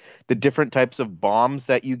ability. The different types of bombs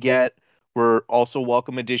that you get were also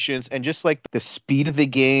welcome additions, and just like the speed of the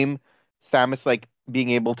game, Samus like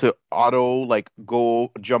being able to auto like go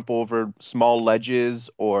jump over small ledges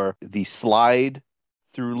or the slide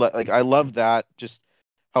through like I love that. Just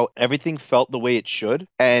how everything felt the way it should,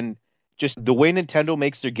 and just the way Nintendo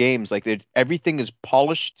makes their games, like everything is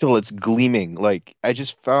polished till it's gleaming. Like I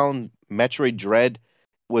just found Metroid Dread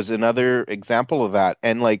was another example of that,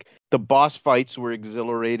 and like the boss fights were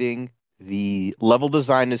exhilarating. The level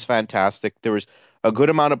design is fantastic. There was a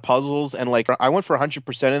good amount of puzzles, and like I went for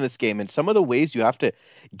 100% in this game, and some of the ways you have to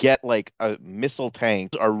get like a missile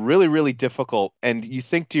tank are really, really difficult. And you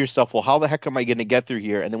think to yourself, well, how the heck am I going to get through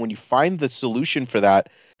here? And then when you find the solution for that,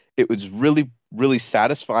 it was really, really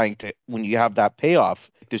satisfying to when you have that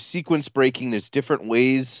payoff. There's sequence breaking, there's different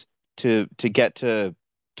ways to get to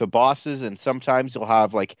bosses, and sometimes you'll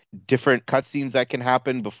have like different cutscenes that can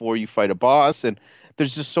happen before you fight a boss, and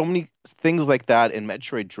there's just so many things like that in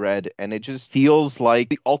Metroid Dread, and it just feels like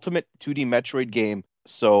the ultimate 2D Metroid game.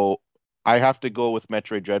 So I have to go with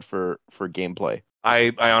Metroid Dread for gameplay.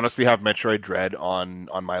 I honestly have Metroid Dread on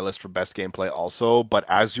my list for best gameplay also, but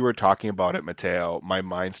as you were talking about it, Matteo, my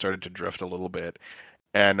mind started to drift a little bit.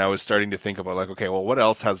 And I was starting to think about like, okay, well, what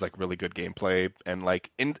else has like really good gameplay? And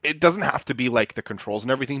like, it doesn't have to be like the controls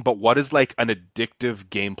and everything, but what is like an addictive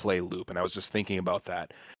gameplay loop? And I was just thinking about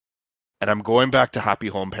that. And I'm going back to Happy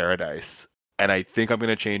Home Paradise. And I think I'm going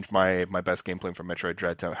to change my best gameplay from Metroid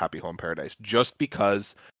Dread to Happy Home Paradise just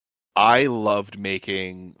because I loved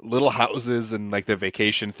making little houses and like the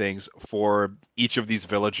vacation things for each of these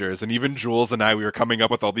villagers. And even Jules and I, we were coming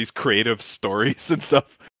up with all these creative stories and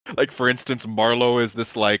stuff. Like, for instance, Marlowe is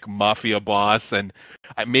this like mafia boss, and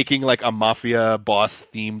I'm making like a mafia boss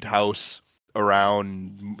themed house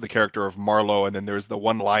around the character of Marlowe. And then there's the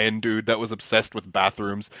one lion dude that was obsessed with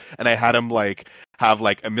bathrooms, and I had him like have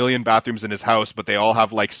like a million bathrooms in his house, but they all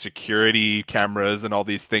have like security cameras and all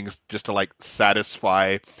these things just to like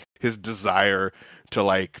satisfy his desire to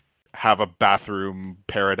like have a bathroom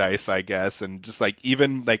paradise, I guess. And just like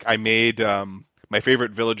even like I made my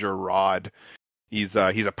favorite villager Rod. He's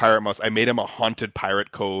a pirate mouse. I made him a haunted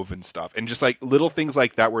pirate cove and stuff. And just like little things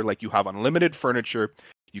like that where like you have unlimited furniture,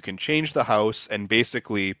 you can change the house and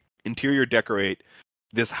basically interior decorate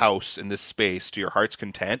this house in this space to your heart's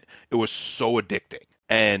content. It was so addicting.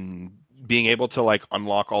 And being able to like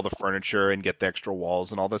unlock all the furniture and get the extra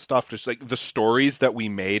walls and all that stuff, just like the stories that we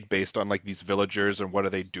made based on like these villagers and what are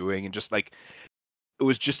they doing, and just like it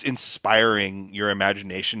was just inspiring your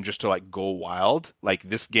imagination just to like go wild. Like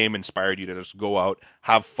this game inspired you to just go out,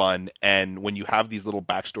 have fun, and when you have these little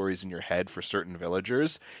backstories in your head for certain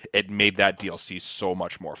villagers, it made that DLC so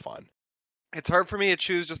much more fun. It's hard for me to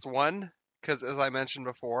choose just one because, as I mentioned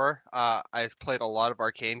before, I've played a lot of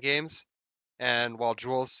Arcane games, and while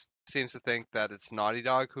Jules seems to think that it's Naughty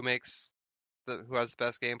Dog who has the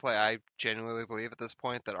best gameplay, I genuinely believe at this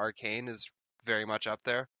point that Arcane is very much up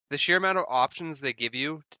there. The sheer amount of options they give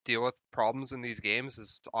you to deal with problems in these games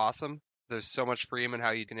is awesome. There's so much freedom in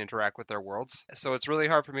how you can interact with their worlds. So it's really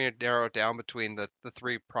hard for me to narrow it down between the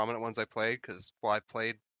three prominent ones I played because while I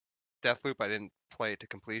played Deathloop, I didn't play it to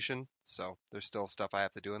completion. So there's still stuff I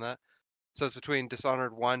have to do in that. So it's between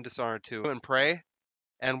Dishonored 1, Dishonored 2, and Prey.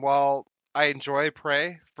 And while I enjoy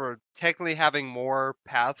Prey for technically having more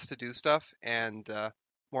paths to do stuff and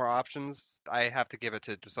more options, I have to give it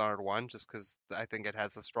to Dishonored 1 just because I think it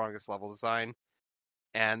has the strongest level design.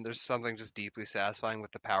 And there's something just deeply satisfying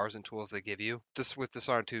with the powers and tools they give you. Just with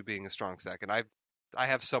Dishonored 2 being a strong second. I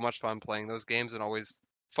have so much fun playing those games and always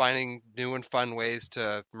finding new and fun ways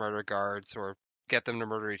to murder guards or get them to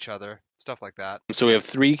murder each other, stuff like that. So we have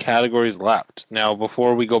 3 categories left. Now,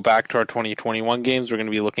 before we go back to our 2021 games, we're going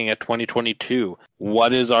to be looking at 2022.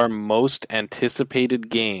 What is our most anticipated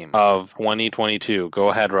game of 2022? Go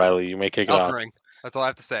ahead, Riley. You may kick it Elden off. Ring. That's all I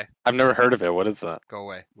have to say. I've never heard of it. What is that? Go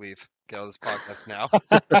away. Leave. Get out of this podcast now.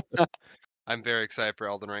 I'm very excited for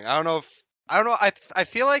Elden Ring. I don't know. I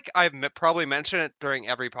feel like I've probably mentioned it during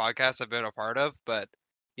every podcast I've been a part of, but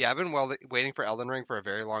yeah, I've been waiting for Elden Ring for a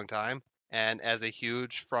very long time. And as a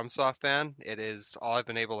huge FromSoft fan, it is all I've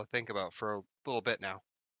been able to think about for a little bit now.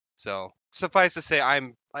 So suffice to say,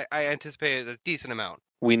 I anticipated a decent amount.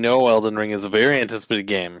 We know Elden Ring is a very anticipated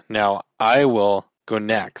game. Now, I will go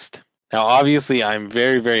next. Now, obviously, I'm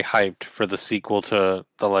very, very hyped for the sequel to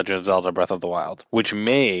The Legend of Zelda Breath of the Wild, which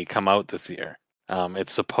may come out this year.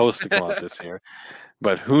 It's supposed to come out this year,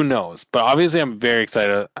 but who knows? But obviously, I'm very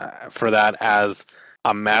excited for that as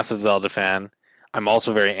a massive Zelda fan. I'm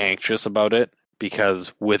also very anxious about it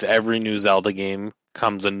because with every new Zelda game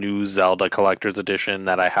comes a new Zelda Collector's Edition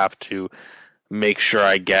that I have to make sure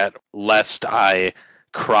I get, lest I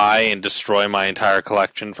cry and destroy my entire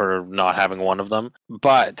collection for not having one of them.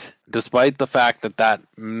 But despite the fact that that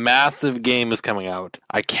massive game is coming out,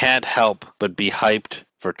 I can't help but be hyped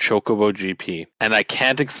for Chocobo GP. And I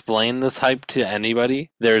can't explain this hype to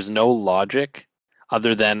anybody. There's no logic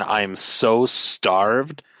other than I'm so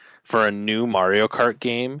starved for a new Mario Kart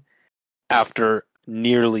game after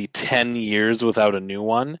nearly 10 years without a new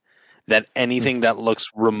one that anything that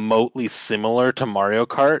looks remotely similar to Mario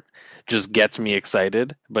Kart just gets me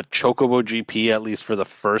excited. But Chocobo GP, at least for the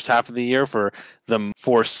first half of the year, for the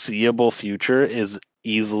foreseeable future, is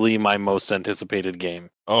easily my most anticipated game.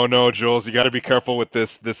 Oh no, Jules, you got to be careful with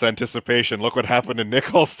this anticipation. Look what happened to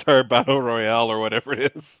Nick All-Star Battle Royale or whatever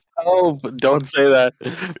it is. Oh, don't say that.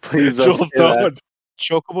 Please don't Jules, say that. don't.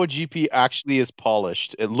 Chocobo GP actually is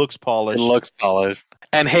polished. It looks polished. It looks polished.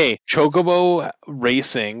 And hey, Chocobo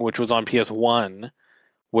Racing, which was on PS1,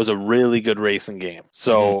 was a really good racing game.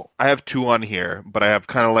 So I have 2 on here, but I have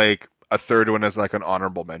kind of like a third one as like an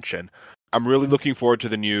honorable mention. I'm really looking forward to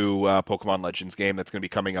the new Pokemon Legends game that's going to be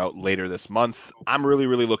coming out later this month. I'm really,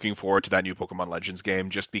 really looking forward to that new Pokemon Legends game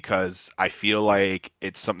just because I feel like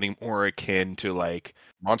it's something more akin to like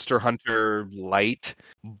Monster Hunter Lite,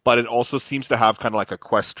 but it also seems to have kind of like a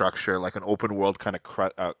quest structure, like an open world kind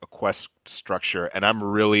of a quest structure. And I'm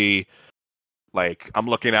really like, I'm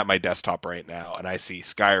looking at my desktop right now and I see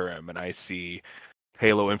Skyrim and I see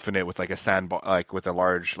Halo Infinite with like a sandbox, like with a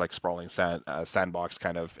large, like sprawling sandbox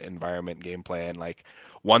kind of environment gameplay, and like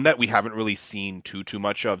one that we haven't really seen too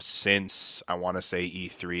much of since I want to say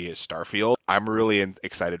E3 is Starfield. I'm really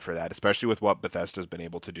excited for that, especially with what Bethesda's been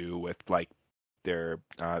able to do with like their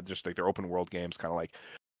just like their open world games, kind of like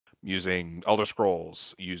using Elder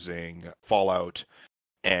Scrolls, using Fallout,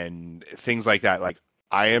 and things like that. Like,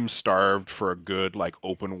 I am starved for a good, like,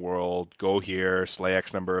 open world, go here, slay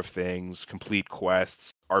X number of things, complete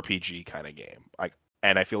quests, RPG kind of game. Like,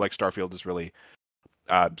 and I feel like Starfield is really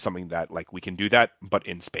something that, like, we can do that, but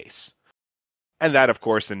in space. And that, of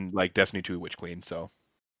course, in, like, Destiny 2 Witch Queen, so.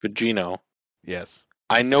 But Gino, Yes.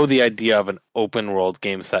 I know the idea of an open world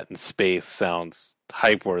game set in space sounds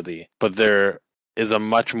hype worthy, but there is a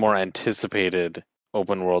much more anticipated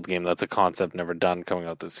open world game that's a concept never done coming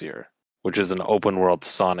out this year, which is an open world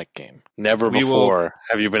Sonic game. Never before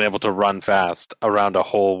have you been able to run fast around a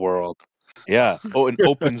whole world. Yeah. Oh, an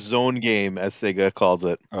open zone game, as Sega calls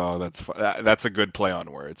it. Oh, that's a good play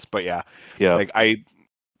on words. But yeah. Yeah.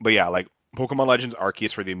 Like Pokemon Legends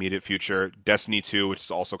Arceus for the immediate future, Destiny 2, which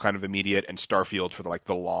is also kind of immediate, and Starfield for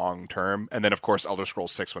the long term. And then of course Elder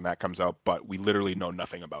Scrolls 6 when that comes out, but we literally know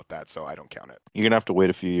nothing about that, so I don't count it. You're going to have to wait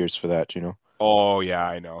a few years for that, you know. Oh yeah,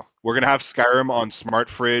 I know. We're going to have Skyrim on Smart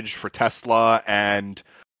Fridge for Tesla, and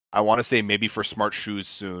I want to say maybe for Smart Shoes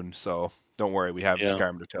soon, so don't worry, we have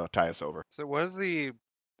Skyrim to tie us over. So what is the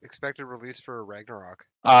expected release for Ragnarok?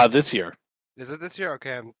 This year. Is it this year?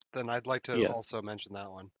 Okay, then I'd like to also mention that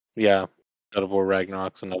one. Yeah. God of War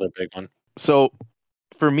Ragnarok's another big one. So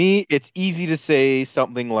for me, it's easy to say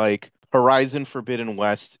something like Horizon Forbidden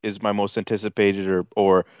West is my most anticipated,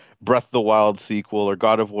 or Breath of the Wild sequel, or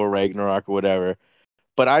God of War Ragnarok, or whatever.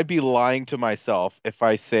 But I'd be lying to myself if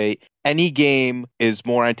I say any game is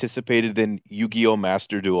more anticipated than Yu-Gi-Oh!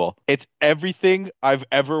 Master Duel. It's everything I've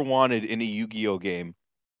ever wanted in a Yu-Gi-Oh! Game.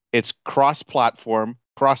 It's cross-platform,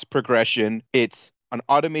 cross-progression. It's an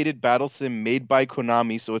automated battle sim made by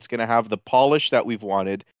Konami, so it's going to have the polish that we've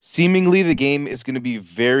wanted. Seemingly, the game is going to be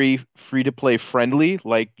very free-to-play friendly,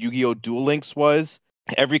 like Yu-Gi-Oh! Duel Links was.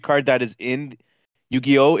 Every card that is in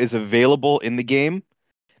Yu-Gi-Oh! Is available in the game.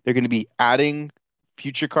 They're going to be adding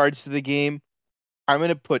future cards to the game. I'm going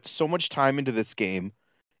to put so much time into this game.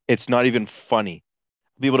 It's not even funny.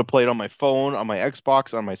 I'll be able to play it on my phone, on my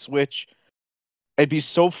Xbox, on my Switch. It'd be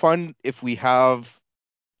so fun if we have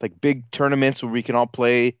like big tournaments where we can all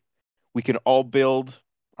play. We can all build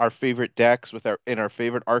our favorite decks with our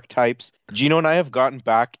favorite archetypes. Gino and I have gotten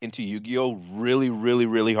back into Yu-Gi-Oh really, really,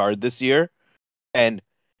 really hard this year. And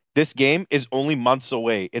this game is only months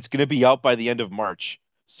away. It's going to be out by the end of March.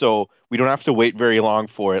 So we don't have to wait very long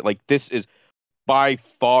for it. Like, this is by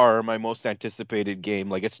far my most anticipated game.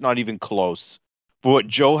 Like, it's not even close. For what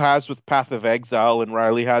Joe has with Path of Exile and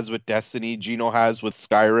Riley has with Destiny, Gino has with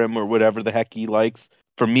Skyrim or whatever the heck he likes.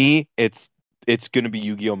 For me, it's going to be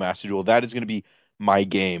Yu-Gi-Oh! Master Duel. That is going to be my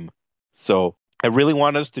game. So I really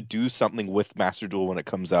want us to do something with Master Duel when it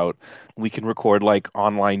comes out. We can record like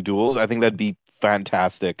online duels. I think that'd be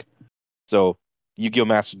fantastic. So Yu-Gi-Oh!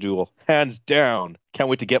 Master Duel, hands down. Can't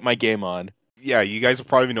wait to get my game on. Yeah, you guys have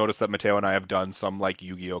probably noticed that Matteo and I have done some like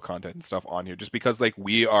Yu-Gi-Oh content and stuff on here, just because like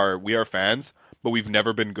we are fans, but we've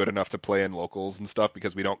never been good enough to play in locals and stuff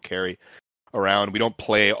because we don't carry around. We don't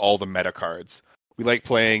play all the meta cards. We like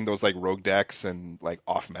playing those like rogue decks and like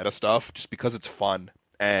off meta stuff just because it's fun.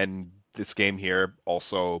 And this game here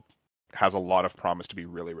also has a lot of promise to be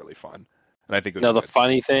really, really fun. And I think Now the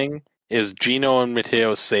funny thing is Gino and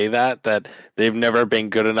Matteo say that they've never been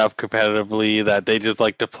good enough competitively, that they just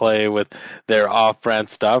like to play with their off-brand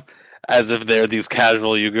stuff as if they're these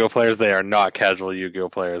casual Yu-Gi-Oh players. They are not casual Yu-Gi-Oh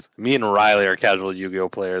players. Me and Riley are casual Yu-Gi-Oh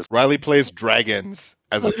players. Riley plays dragons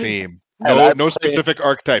as a theme. No specific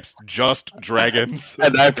archetypes, just dragons.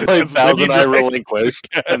 And I play Thousand Eye Relinquish,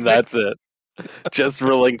 and that's it. Just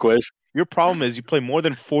Relinquish. Your problem is you play more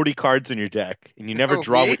than 40 cards in your deck, and you never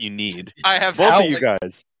draw what you need. I have both of you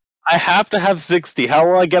guys. I have to have 60. How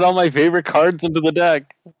will I get all my favorite cards into the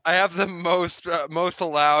deck? I have the most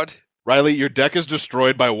allowed. Riley, your deck is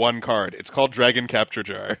destroyed by one card. It's called Dragon Capture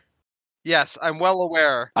Jar. Yes, I'm well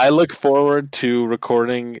aware. I look forward to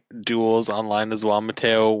recording duels online as well,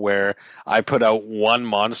 Matteo, where I put out one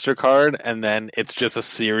monster card, and then it's just a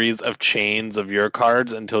series of chains of your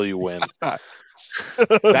cards until you win.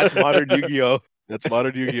 That's modern Yu-Gi-Oh! That's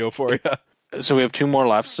modern Yu-Gi-Oh! For you. So we have two more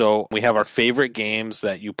left. So we have our favorite games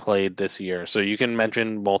that you played this year. So you can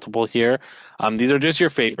mention multiple here. These are just your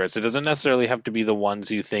favorites. It doesn't necessarily have to be the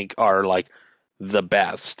ones you think are like the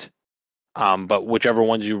best. But whichever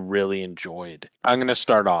ones you really enjoyed. I'm going to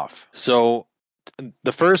start off. So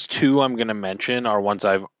the first two I'm going to mention are ones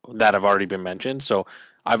that have already been mentioned. So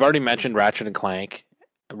I've already mentioned Ratchet and Clank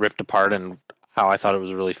Rift Apart and how I thought it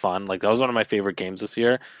was really fun. Like, that was one of my favorite games this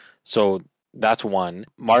year. So that's one.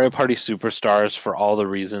 Mario Party Superstars, for all the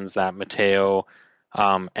reasons that Matteo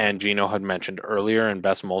and Gino had mentioned earlier, and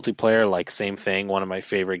best multiplayer, like, same thing, one of my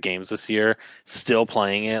favorite games this year. Still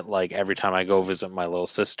playing it, like, every time I go visit my little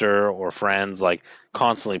sister or friends, like,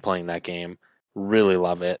 constantly playing that game. Really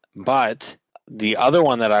love it. But the other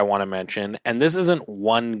one that I want to mention, and this isn't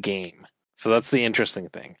one game, so that's the interesting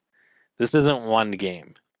thing. This isn't one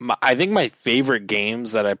game. I think my favorite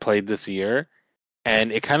games that I played this year,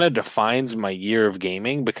 and it kind of defines my year of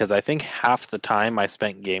gaming, because I think half the time I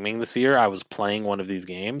spent gaming this year, I was playing one of these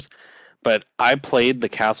games. But I played the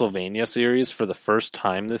Castlevania series for the first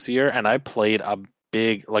time this year, and I played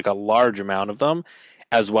a large amount of them,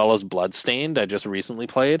 as well as Bloodstained, I just recently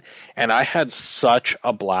played. And I had such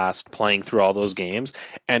a blast playing through all those games.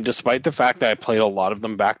 And despite the fact that I played a lot of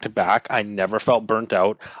them back to back, I never felt burnt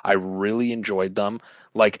out. I really enjoyed them.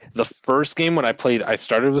 Like, the first game when I played, I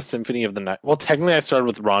started with Symphony of the Night. Well, technically I started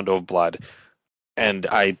with Rondo of Blood, and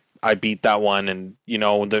I beat that one, and, you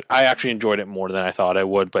know, I actually enjoyed it more than I thought I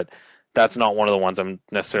would, but that's not one of the ones I'm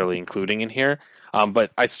necessarily including in here.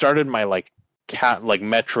 But I started my,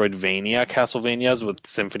 Metroidvania Castlevanias with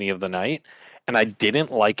Symphony of the Night, and I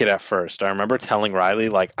didn't like it at first. I remember telling Riley,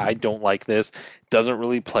 like, I don't like this. It doesn't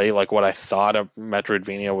really play like what I thought a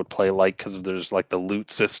Metroidvania would play like, because there's, like, the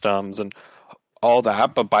loot systems and all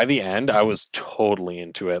that. But by the end, I was totally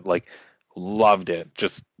into it. Like, loved it.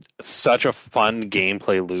 Just such a fun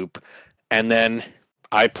gameplay loop. And then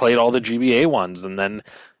I played all the GBA ones, and then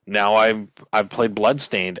now I've played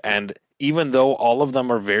Bloodstained, and even though all of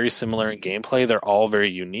them are very similar in gameplay, they're all very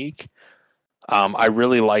unique. I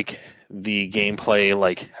really like the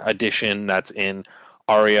gameplay addition that's in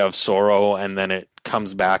Aria of Sorrow, and then it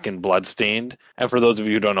comes back in Bloodstained. And for those of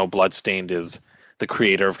you who don't know, Bloodstained is the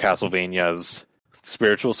creator of Castlevania's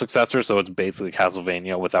spiritual successor, so it's basically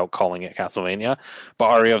Castlevania without calling it Castlevania. But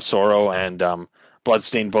Aria of Sorrow and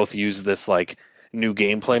Bloodstained both use this new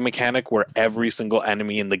gameplay mechanic where every single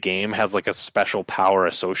enemy in the game has like a special power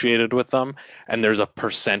associated with them, and there's a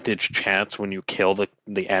percentage chance when you kill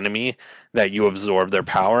the enemy that you absorb their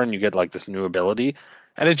power and you get like this new ability.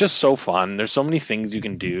 And it's just so fun. There's so many things you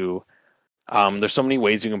can do. There's so many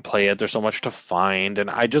ways you can play it. There's so much to find, and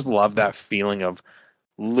I just love that feeling of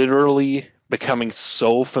literally becoming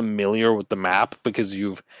so familiar with the map because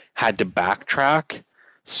you've had to backtrack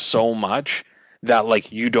so much that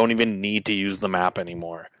like you don't even need to use the map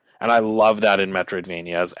anymore. And I love that in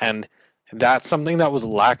Metroidvanias. And that's something that was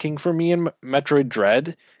lacking for me in Metroid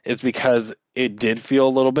Dread, is because it did feel a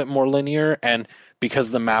little bit more linear, and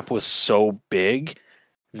because the map was so big,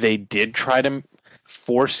 they did try to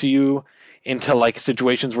force you into like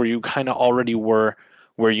situations where you kind of already were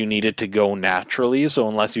where you needed to go naturally. So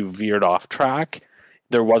unless you veered off track,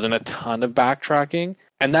 there wasn't a ton of backtracking.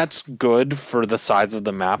 And that's good for the size of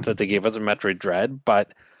the map that they gave us in Metroid Dread.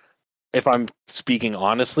 But if I'm speaking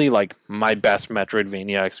honestly, like my best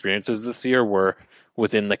Metroidvania experiences this year were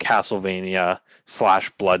within the Castlevania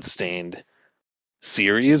 / Bloodstained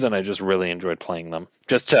series, and I just really enjoyed playing them.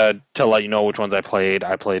 Just to let you know which ones I played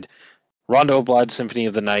Rondo of Blood, Symphony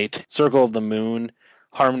of the Night, Circle of the Moon,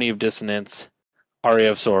 Harmony of Dissonance,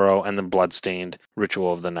 Aria of Sorrow, and then Bloodstained,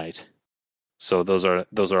 Ritual of the Night. So those are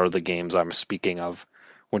the games I'm speaking of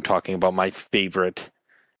when talking about my favorite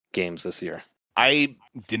games this year. I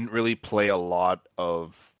didn't really play a lot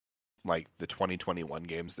of like the 2021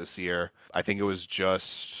 games this year. I think it was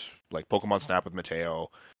just like Pokemon Snap with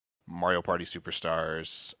Matteo, Mario Party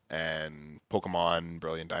Superstars, and Pokemon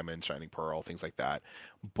Brilliant Diamond, Shining Pearl, things like that.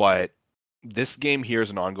 But this game here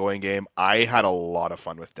is an ongoing game. I had a lot of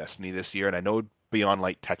fun with Destiny this year, and I know Beyond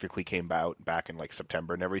Light technically came out back in like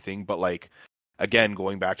September and everything, but like again,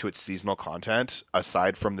 going back to its seasonal content,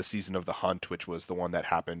 aside from the Season of the Hunt, which was the one that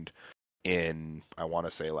happened in, I want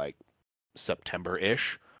to say like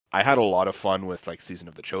September-ish, I had a lot of fun with like Season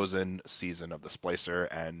of the Chosen, Season of the Splicer,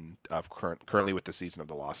 and currently with the Season of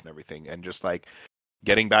the Lost and everything. And just like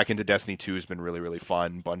getting back into Destiny 2 has been really, really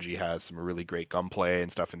fun. Bungie has some really great gunplay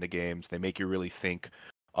and stuff in the games. They make you really think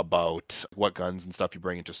about what guns and stuff you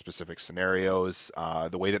bring into specific scenarios.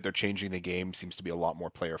 The way that they're changing the game seems to be a lot more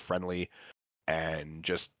player friendly and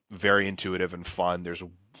just very intuitive and fun. There's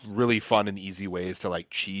really fun and easy ways to like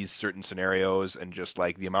cheese certain scenarios, and just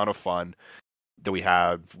like the amount of fun that we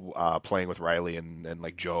have playing with Riley and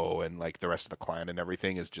like Joe and like the rest of the clan and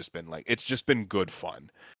everything has just been like, it's just been good fun.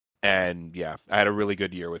 And yeah, I had a really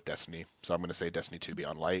good year with Destiny, so I'm going to say Destiny 2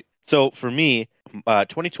 Beyond Light. So for me,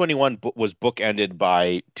 2021 was bookended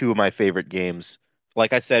by two of my favorite games.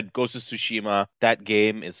 Like I said, Ghost of Tsushima, that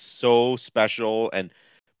game is so special and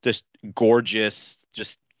just gorgeous.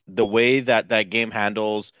 Just the way that that game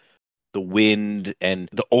handles the wind and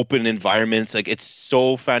the open environments, like it's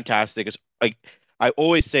so fantastic. It's like I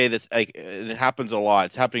always say this, like and it happens a lot.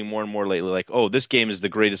 It's happening more and more lately. Like, oh, this game is the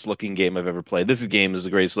greatest looking game I've ever played. This game is the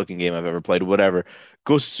greatest looking game I've ever played. Whatever.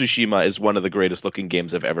 Ghost of Tsushima is one of the greatest looking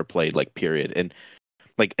games I've ever played. Like, period. And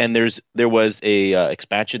like, and there was a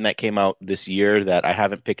expansion that came out this year that I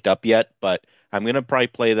haven't picked up yet, but I'm gonna probably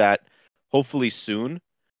play that hopefully soon.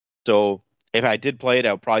 So if I did play it,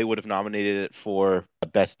 I probably would have nominated it for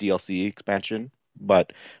best DLC expansion.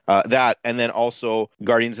 But that, and then also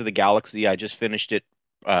Guardians of the Galaxy, I just finished it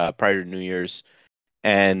prior to New Year's,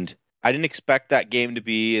 and I didn't expect that game to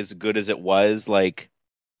be as good as it was. Like,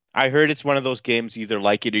 I heard it's one of those games you either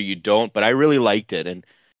like it or you don't, but I really liked it. And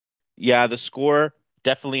yeah, the score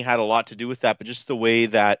definitely had a lot to do with that, but just the way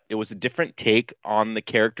that it was a different take on the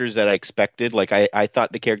characters that I expected. Like, I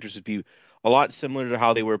thought the characters would be a lot similar to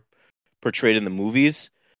how they were portrayed in the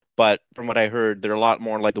movies, but from what I heard, they're a lot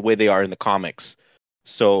more like the way they are in the comics.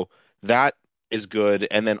 So that is good.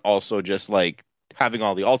 And then also just like having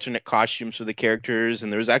all the alternate costumes for the characters,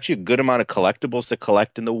 and there's actually a good amount of collectibles to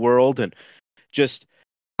collect in the world, and just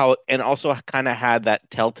how, and also kind of had that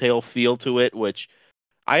Telltale feel to it, which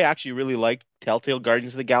I actually really liked Telltale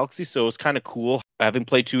Guardians of the Galaxy. So it's kind of cool having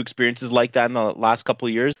played two experiences like that in the last couple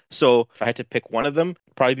of years. So if I had to pick one of them,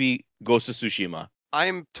 probably be Ghost of Tsushima.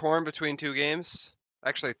 I'm torn between two games.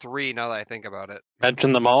 Actually, three now that I think about it.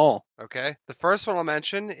 Mention them all. Okay. The first one I'll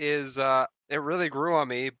mention is it really grew on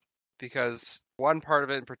me because one part of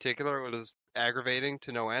it in particular was aggravating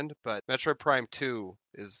to no end, but Metroid Prime 2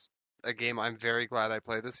 is a game I'm very glad I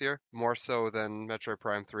played this year, more so than Metroid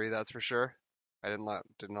Prime 3, that's for sure. I did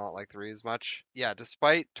not like 3 as much. Yeah,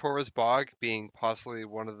 despite Tora's Bog being possibly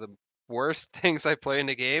one of the worst things I play in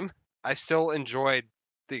a game, I still enjoyed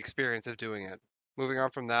the experience of doing it. Moving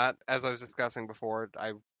on from that, as I was discussing before,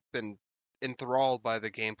 I've been enthralled by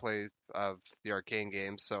the gameplay of the arcane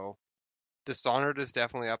games, so Dishonored is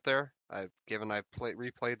definitely up there. I've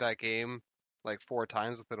replayed that game like 4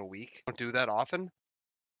 times within a week. I don't do that often,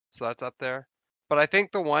 so that's up there. But I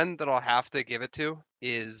think the one that I'll have to give it to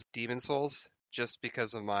is Demon Souls, just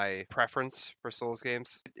because of my preference for Souls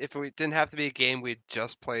games. If it didn't have to be a game we'd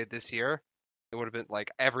just played this year, it would have been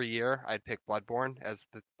like every year I'd pick Bloodborne as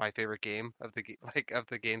my favorite game of of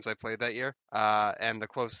the games I played that year. And the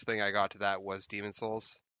closest thing I got to that was Demon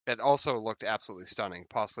Souls. It also looked absolutely stunning,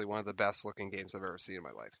 possibly one of the best looking games I've ever seen in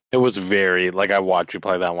my life. It was very, like, I watched you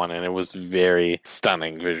play that one, and it was very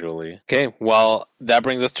stunning visually. Okay, well, that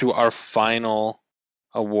brings us to our final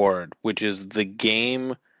award, which is the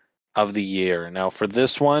Game of the Year. Now, for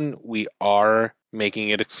this one, we are making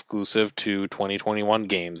it exclusive to 2021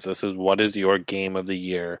 games. This is what is your Game of the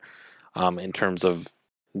Year in terms of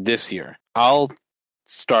this year. I'll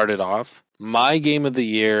start it off. My Game of the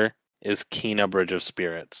Year is Kena Bridge of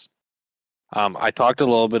Spirits. I talked a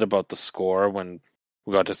little bit about the score when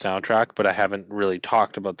we got to soundtrack, but I haven't really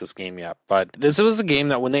talked about this game yet. But this was a game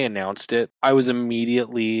that when they announced it, I was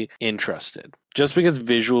immediately interested. Just because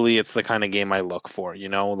visually it's the kind of game I look for, you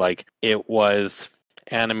know? Like, it was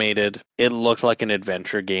animated, it looked like an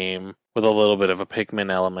adventure game with a little bit of a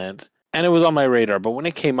Pikmin element. And it was on my radar, but when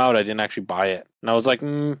it came out, I didn't actually buy it. And I was like,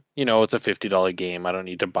 you know, it's a $50 game. I don't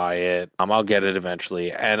need to buy it. I'll get it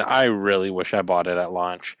eventually. And I really wish I bought it at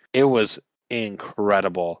launch. It was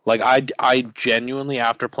incredible. Like, I genuinely,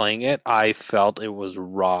 after playing it, I felt it was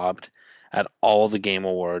robbed at all the game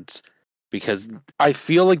awards, because I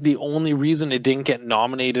feel like the only reason it didn't get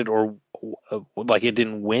nominated or like it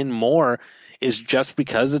didn't win more is just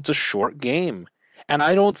because it's a short game. And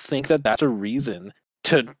I don't think that that's a reason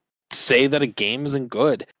to say that a game isn't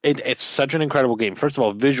good. It's such an incredible game. First of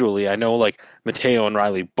all, visually, I know like Matteo and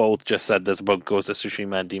Riley both just said this about Ghost of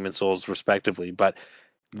Tsushima and Demon Souls respectively, but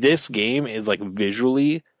this game is like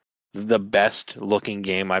visually the best looking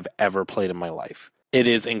game I've ever played in my life. It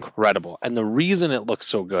is incredible. And the reason it looks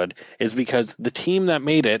so good is because the team that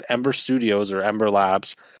made it, Ember Studios or Ember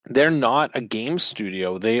Labs, they're not a game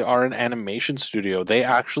studio. They are an animation studio. They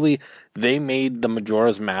made the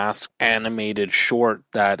Majora's Mask animated short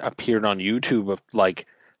that appeared on YouTube of like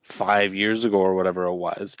 5 years ago or whatever it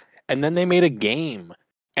was. And then they made a game.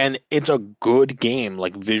 And it's a good game.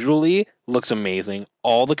 Like, visually, looks amazing.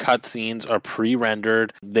 All the cutscenes are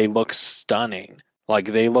pre-rendered. They look stunning. Like,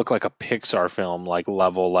 they look like a Pixar film, like,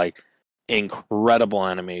 level, like, incredible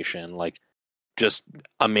animation. Like, just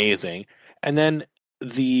amazing. And then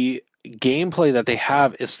the gameplay that they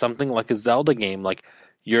have is something like a Zelda game. Like,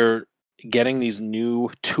 you're getting these new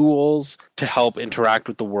tools to help interact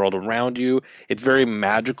with the world around you. It's very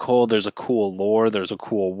magical. There's a cool lore. There's a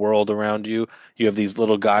cool world around you. You have these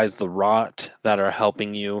little guys, the Rot, that are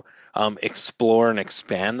helping you explore and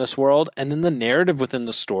expand this world. And then the narrative within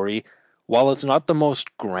the story, while it's not the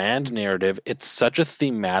most grand narrative, it's such a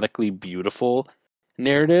thematically beautiful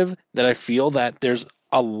narrative that I feel that there's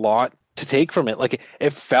a lot to take from it. Like,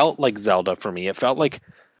 it felt like Zelda for me.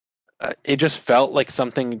 It just felt like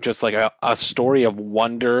something, just like a story of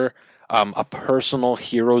wonder, a personal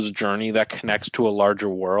hero's journey that connects to a larger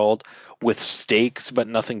world with stakes, but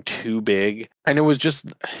nothing too big. And it was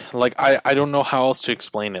just like, I don't know how else to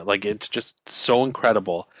explain it. Like, it's just so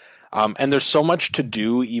incredible. And there's so much to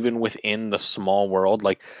do even within the small world.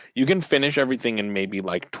 Like, you can finish everything in maybe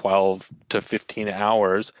like 12 to 15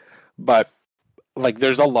 hours, but like,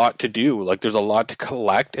 there's a lot to do. Like, there's a lot to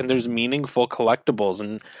collect, and there's meaningful collectibles,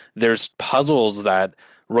 and there's puzzles that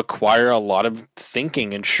require a lot of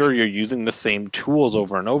thinking. And sure, you're using the same tools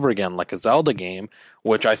over and over again, like a Zelda game,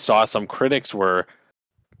 which I saw some critics were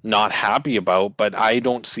not happy about, but I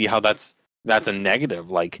don't see how that's a negative.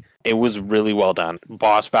 Like, it was really well done.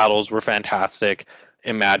 Boss battles were fantastic,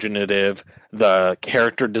 imaginative. The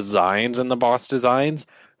character designs and the boss designs,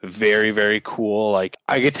 very, very cool. Like,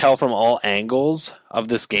 I could tell from all angles of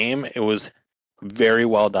this game, it was very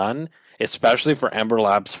well done, especially for Ember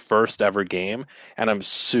Labs' first ever game. And I'm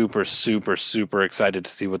super, super, super excited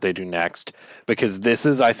to see what they do next, because this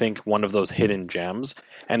is, I think, one of those hidden gems.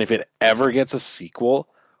 And if it ever gets a sequel,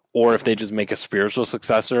 or if they just make a spiritual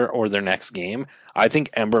successor or their next game, I think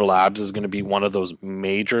Ember Labs is going to be one of those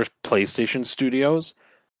major PlayStation studios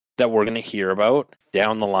that we're going to hear about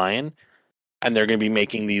down the line. And they're going to be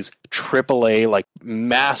making these AAA, like,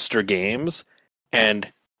 master games.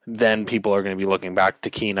 And then people are going to be looking back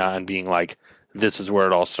to Kena and being like, this is where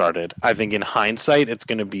it all started. I think in hindsight, it's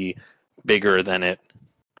going to be bigger than it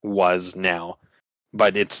was now.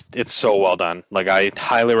 But it's so well done. Like, I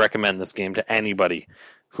highly recommend this game to anybody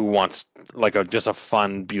who wants like just a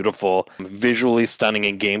fun, beautiful, visually stunning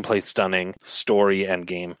and gameplay stunning story and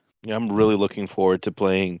game. Yeah, I'm really looking forward to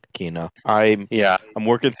playing Kena. I'm Yeah, I'm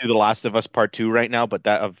working through The Last of Us Part 2 right now, but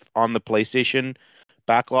on the PlayStation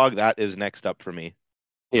backlog, that is next up for me.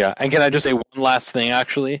 yeah. And can I just say one last thing?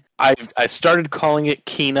 Actually, I started calling it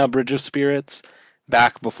Kena Bridge of Spirits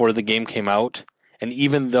back before the game came out, and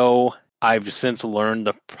even though I've since learned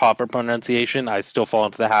the proper pronunciation, I still fall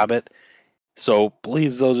into the habit. So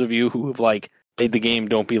please, those of you who have played the game,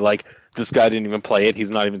 don't be like, this guy didn't even play it. He's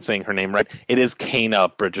not even saying her name right. It is Kana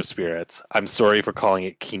Bridge of Spirits. I'm sorry for calling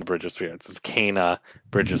it Kena Bridge of Spirits. It's Kana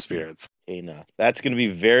Bridge of Spirits. Kena. That's going to be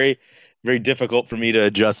very, very difficult for me to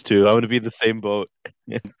adjust to. I'm going to be in the same boat.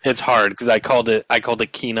 It's hard because I called it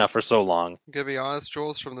Kena for so long. I'm gonna be honest,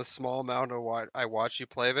 Jules. From the small amount of what I watch you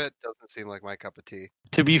play of it, doesn't seem like my cup of tea.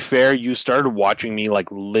 To be fair, you started watching me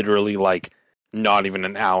literally not even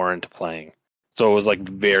an hour into playing. So it was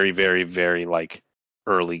very, very, very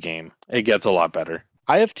early game. It gets a lot better.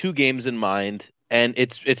 I have two games in mind, and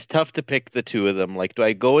it's tough to pick the two of them. Like, do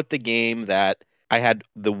I go with the game that I had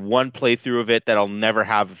the one playthrough of it that I'll never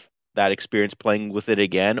have that experience playing with it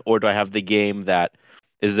again, or do I have the game that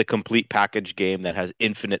is the complete package game that has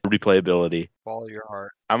infinite replayability? Follow your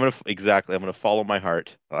heart. I'm gonna follow my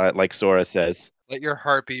heart, like Sora says. Let your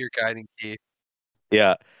heart be your guiding key.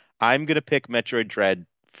 Yeah, I'm gonna pick Metroid Dread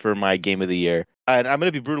for my game of the year, and I'm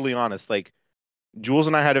gonna be brutally honest. Like, Jules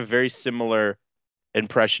and I had a very similar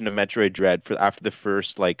impression of Metroid Dread for after the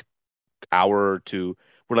first hour or two.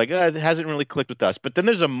 We're like, it hasn't really clicked with us. But then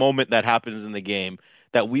there's a moment that happens in the game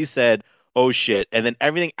that we said, oh shit, and then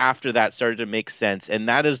everything after that started to make sense. And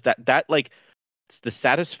that is that it's the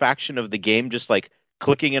satisfaction of the game just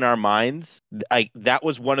clicking in our minds. That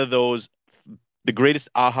was one of those the greatest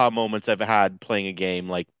aha moments I've had playing a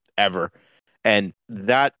game ever. And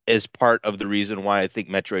that is part of the reason why I think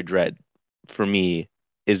Metroid Dread for me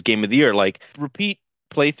is game of the year. Like, repeat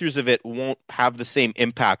playthroughs of it won't have the same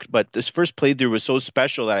impact, but this first playthrough was so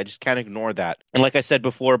special that I just can't ignore that. And like I said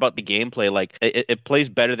before about the gameplay, it plays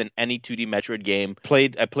better than any 2D Metroid game.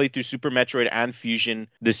 I played through Super Metroid and Fusion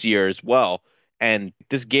this year as well. And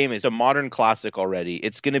this game is a modern classic already.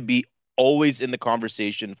 It's going to be always in the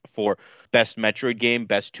conversation for best Metroid game,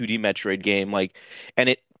 best 2D Metroid game. And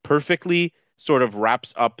it perfectly sort of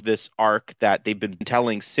wraps up this arc that they've been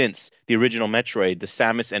telling since the original Metroid, the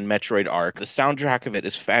Samus and Metroid arc. The soundtrack of it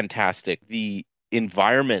is fantastic. The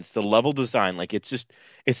environments, the level design,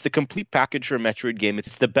 it's the complete package for a Metroid game.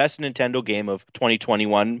 It's the best Nintendo game of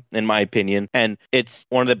 2021, in my opinion. And it's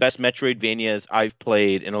one of the best Metroidvanias I've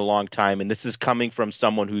played in a long time. And this is coming from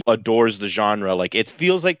someone who adores the genre. It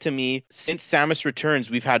feels like to me, since Samus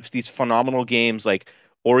Returns, we've had these phenomenal games like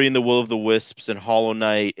Ori and the Will of the Wisps and Hollow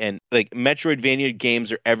Knight, and Metroidvania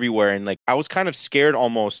games are everywhere. And I was kind of scared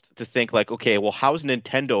almost to think okay, well, how's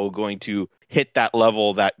Nintendo going to hit that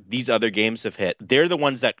level that these other games have hit? They're the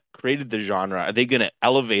ones that created the genre. Are they going to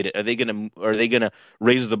elevate it? Are they going to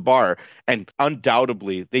raise the bar? And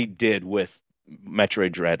undoubtedly they did with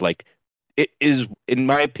Metroid Dread. It is, in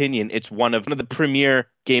my opinion, it's one of the premier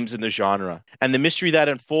games in the genre. And the mystery that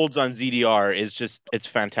unfolds on ZDR is it's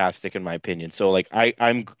fantastic in my opinion. So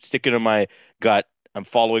I'm sticking to my gut. I'm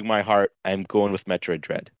following my heart. I'm going with Metroid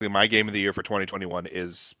Dread. My game of the year for 2021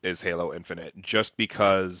 is Halo Infinite, just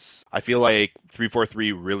because I feel like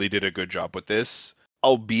 343 really did a good job with this,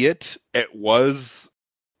 albeit it was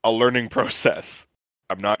a learning process.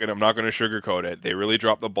 I'm not gonna sugarcoat it. They really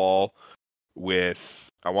dropped the ball with,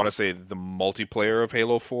 I want to say, the multiplayer of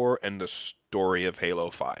Halo 4 and the story of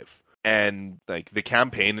Halo 5. And the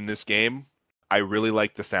campaign in this game, I really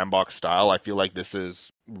like the sandbox style. I feel like this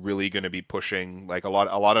is really going to be pushing a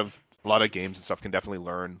lot of games and stuff can definitely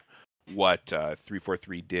learn what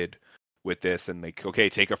 343 did with this, and okay,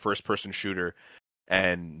 take a first person shooter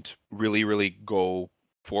and really go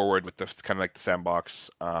forward with the kind of the sandbox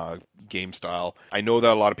game style. I know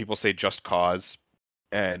that a lot of people say Just Cause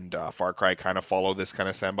and Far Cry kind of follow this kind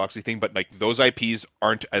of sandboxy thing, but those IPs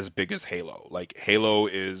aren't as big as Halo. Halo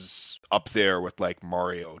is up there with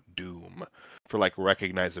Mario, Doom for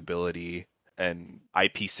recognizability and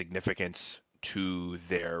IP significance to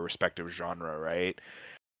their respective genre, right?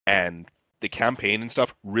 And the campaign and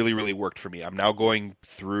stuff really worked for me. I'm now going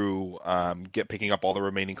through picking up all the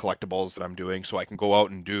remaining collectibles that I'm doing so I can go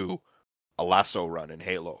out and do a lasso run in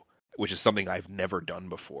Halo, which is something I've never done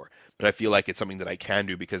before. But I feel like it's something that I can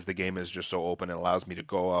do because the game is just so open and allows me to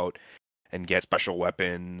go out and get special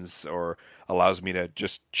weapons, or allows me to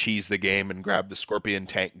just cheese the game and grab the Scorpion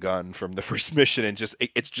tank gun from the first mission, and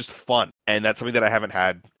it's just fun. And that's something that I haven't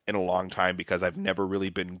had in a long time because I've never really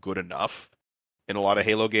been good enough in a lot of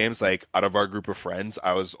Halo games. Out of our group of friends,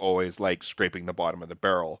 I was always scraping the bottom of the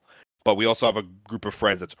barrel. But we also have a group of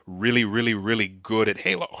friends that's really, really, really good at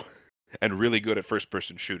Halo and really good at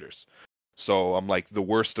first-person shooters. So I'm like the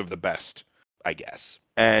worst of the best, I guess.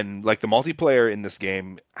 And like the multiplayer in this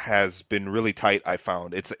game has been really tight, I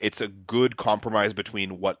found. It's a good compromise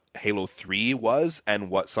between what Halo 3 was and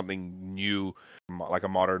what something new like a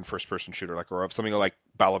modern first-person shooter like or of something like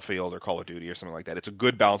Battlefield or Call of Duty or something like that. It's a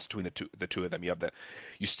good balance between the two of them. You have that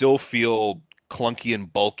you still feel clunky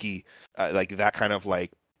and bulky like that kind of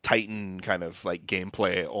like Titan kind of like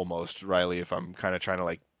gameplay almost, Riley, if I'm kind of trying to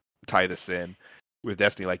like tie this in with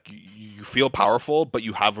Destiny. Like you feel powerful, but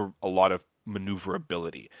you have a lot of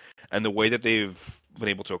maneuverability. And the way that they've been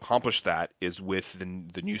able to accomplish that is with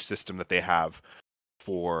the new system that they have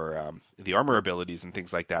for the armor abilities and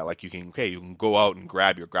things like that. Like you can go out and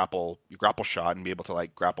grab your grapple shot and be able to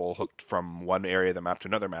like grapple hooked from one area of the map to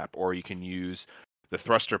another map, or you can use the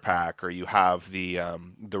thruster pack, or you have the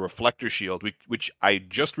reflector shield, which I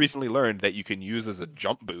just recently learned that you can use as a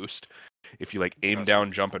jump boost. If you like aim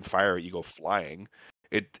down, jump, and fire, you go flying.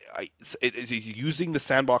 Using the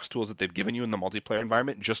sandbox tools that they've given you in the multiplayer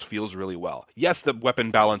environment just feels really well. Yes, the weapon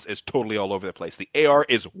balance is totally all over the place. The AR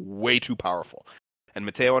is way too powerful. And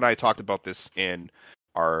Matteo and I talked about this in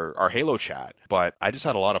our Halo chat, but I just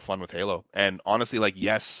had a lot of fun with Halo. And honestly, like,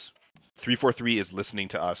 yes, 343 is listening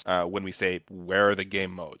to us when we say, where are the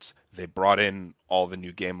game modes? They brought in all the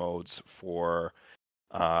new game modes for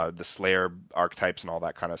the Slayer archetypes and all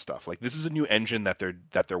that kind of stuff. Like, this is a new engine that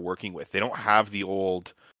they're working with. They don't have the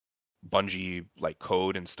old Bungie like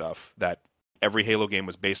code and stuff that every Halo game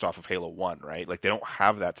was based off of Halo 1, right? Like, they don't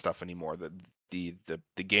have that stuff anymore.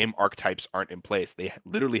 The game archetypes aren't in place. They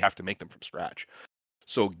literally have to make them from scratch.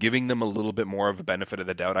 So giving them a little bit more of a benefit of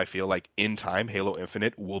the doubt, I feel like in time, Halo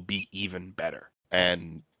Infinite will be even better.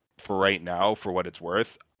 And for right now, for what it's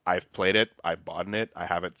worth, I've played it, I've bought it, I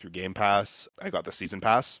have it through Game Pass, I got the Season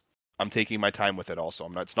Pass. I'm taking my time with it also.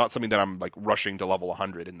 It's not something that I'm like rushing to level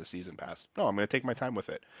 100 in the Season Pass. No, I'm going to take my time with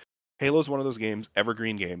it. Halo is one of those games,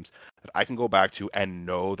 evergreen games, that I can go back to and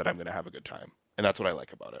know that I'm going to have a good time. And that's what I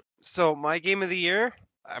like about it. So my game of the year,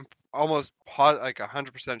 I'm almost like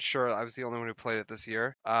 100% sure I was the only one who played it this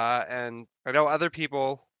year. And I know other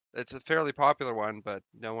people, it's a fairly popular one, but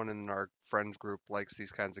no one in our friend group likes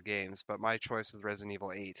these kinds of games. But my choice was Resident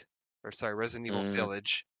Evil 8, or sorry, Resident Evil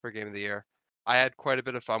Village for game of the year. I had quite a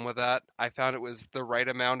bit of fun with that. I found it was the right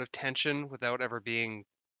amount of tension without ever being,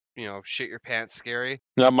 shit your pants scary.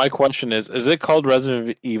 Now, my question is it called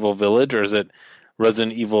Resident Evil Village, or is it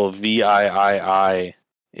Resident Evil VIII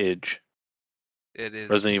Age? It is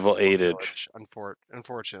Resident Evil 8 Village,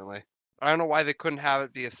 unfortunately. I don't know why they couldn't have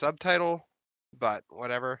it be a subtitle, but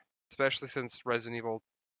whatever. Especially since Resident Evil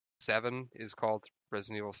 7 is called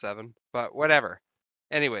Resident Evil 7. But whatever.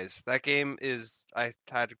 Anyways, that game I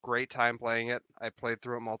had a great time playing it. I played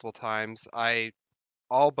through it multiple times. I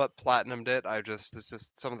all but platinumed it. It's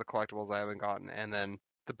just some of the collectibles I haven't gotten, and then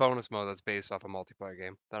the bonus mode that's based off a multiplayer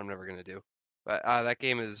game that I'm never gonna do. But that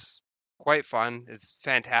game is quite fun. It's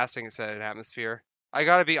fantastic. It's set in atmosphere. I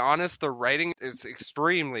gotta be honest, the writing is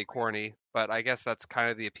extremely corny, but I guess that's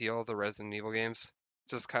kind of the appeal of the Resident Evil games.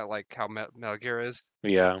 Just kind of like how Metal Gear is.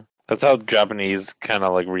 Yeah. That's how Japanese kind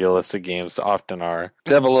of like realistic games often are.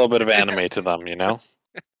 They have a little bit of anime to them, you know?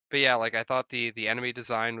 But yeah, like I thought the enemy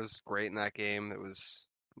design was great in that game. It was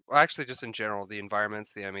actually just in general, the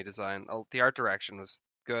environments, the enemy design, the art direction was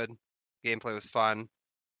good. Gameplay was fun.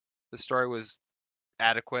 The story was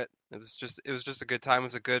adequate. It was just a good time.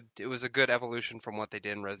 It was a good evolution from what they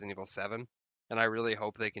did in Resident Evil 7. And I really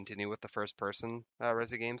hope they continue with the first person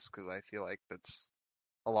Resi games because I feel like that's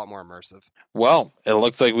a lot more immersive. Well, it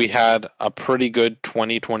looks like we had a pretty good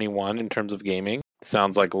 2021 in terms of gaming.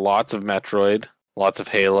 Sounds like lots of Metroid, lots of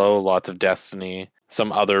Halo, lots of Destiny,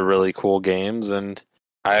 some other really cool games, and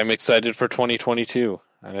I'm excited for 2022,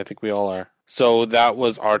 and I think we all are. So that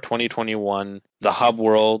was our 2021 The Hub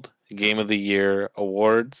World Game of the Year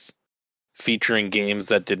Awards, featuring games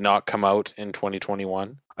that did not come out in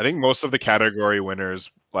 2021. I think most of the category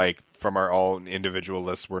winners, like from our all individual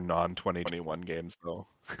lists, were non-2021 games, though.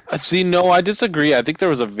 See, no, I disagree. I think there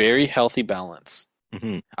was a very healthy balance.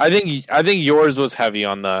 Mm-hmm. I think yours was heavy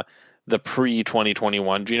on the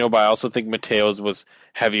pre-2021 Gino, but I also think Mateo's was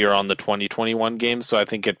heavier on the 2021 games, so I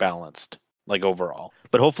think it balanced, like, overall.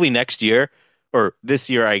 But hopefully next year, or this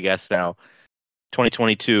year, I guess now,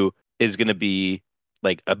 2022 is going to be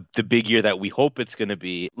like the big year that we hope it's going to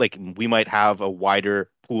be. Like, we might have a wider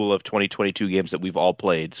pool of 2022 games that we've all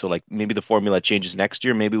played. So like maybe the formula changes next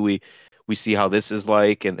year. Maybe we see how this is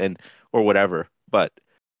like and or whatever. But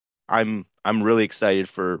I'm really excited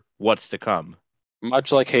for what's to come.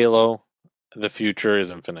 Much like Halo, the future is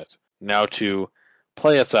infinite. Now to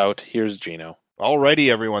play us out. Here's Gino. Alrighty,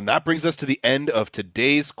 everyone. That brings us to the end of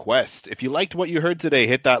today's quest. If you liked what you heard today,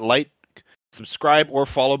 hit that like, subscribe, or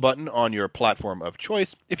follow button on your platform of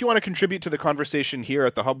choice. If you want to contribute to the conversation here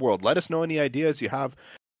at the Hub World, let us know any ideas you have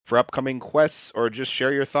for upcoming quests, or just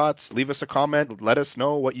share your thoughts. Leave us a comment. Let us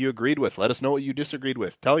know what you agreed with. Let us know what you disagreed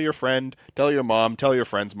with. Tell your friend, tell your mom, tell your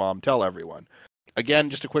friend's mom, tell everyone. Again,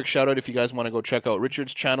 just a quick shout out if you guys want to go check out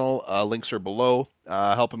Richard's channel. Links are below.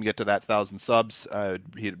 Help him get to that 1,000 subs.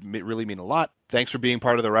 He'd really mean a lot. Thanks for being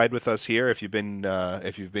part of the ride with us here. If you've been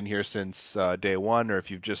here since day one, or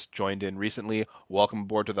if you've just joined in recently, welcome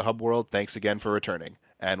aboard to the Hub World. Thanks again for returning,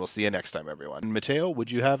 and we'll see you next time, everyone. Matteo,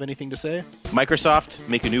 would you have anything to say? Microsoft,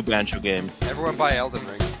 make a new Banjo game. Everyone buy Elden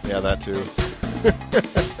Ring. Yeah, that too.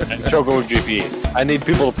 And Choco GP. I need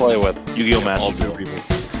people to play with. Yu-Gi-Oh! Master. All people.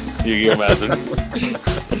 Yu-Gi-Oh! Master.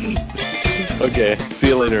 Okay, see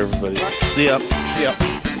you later, everybody. See ya. See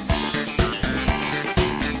ya.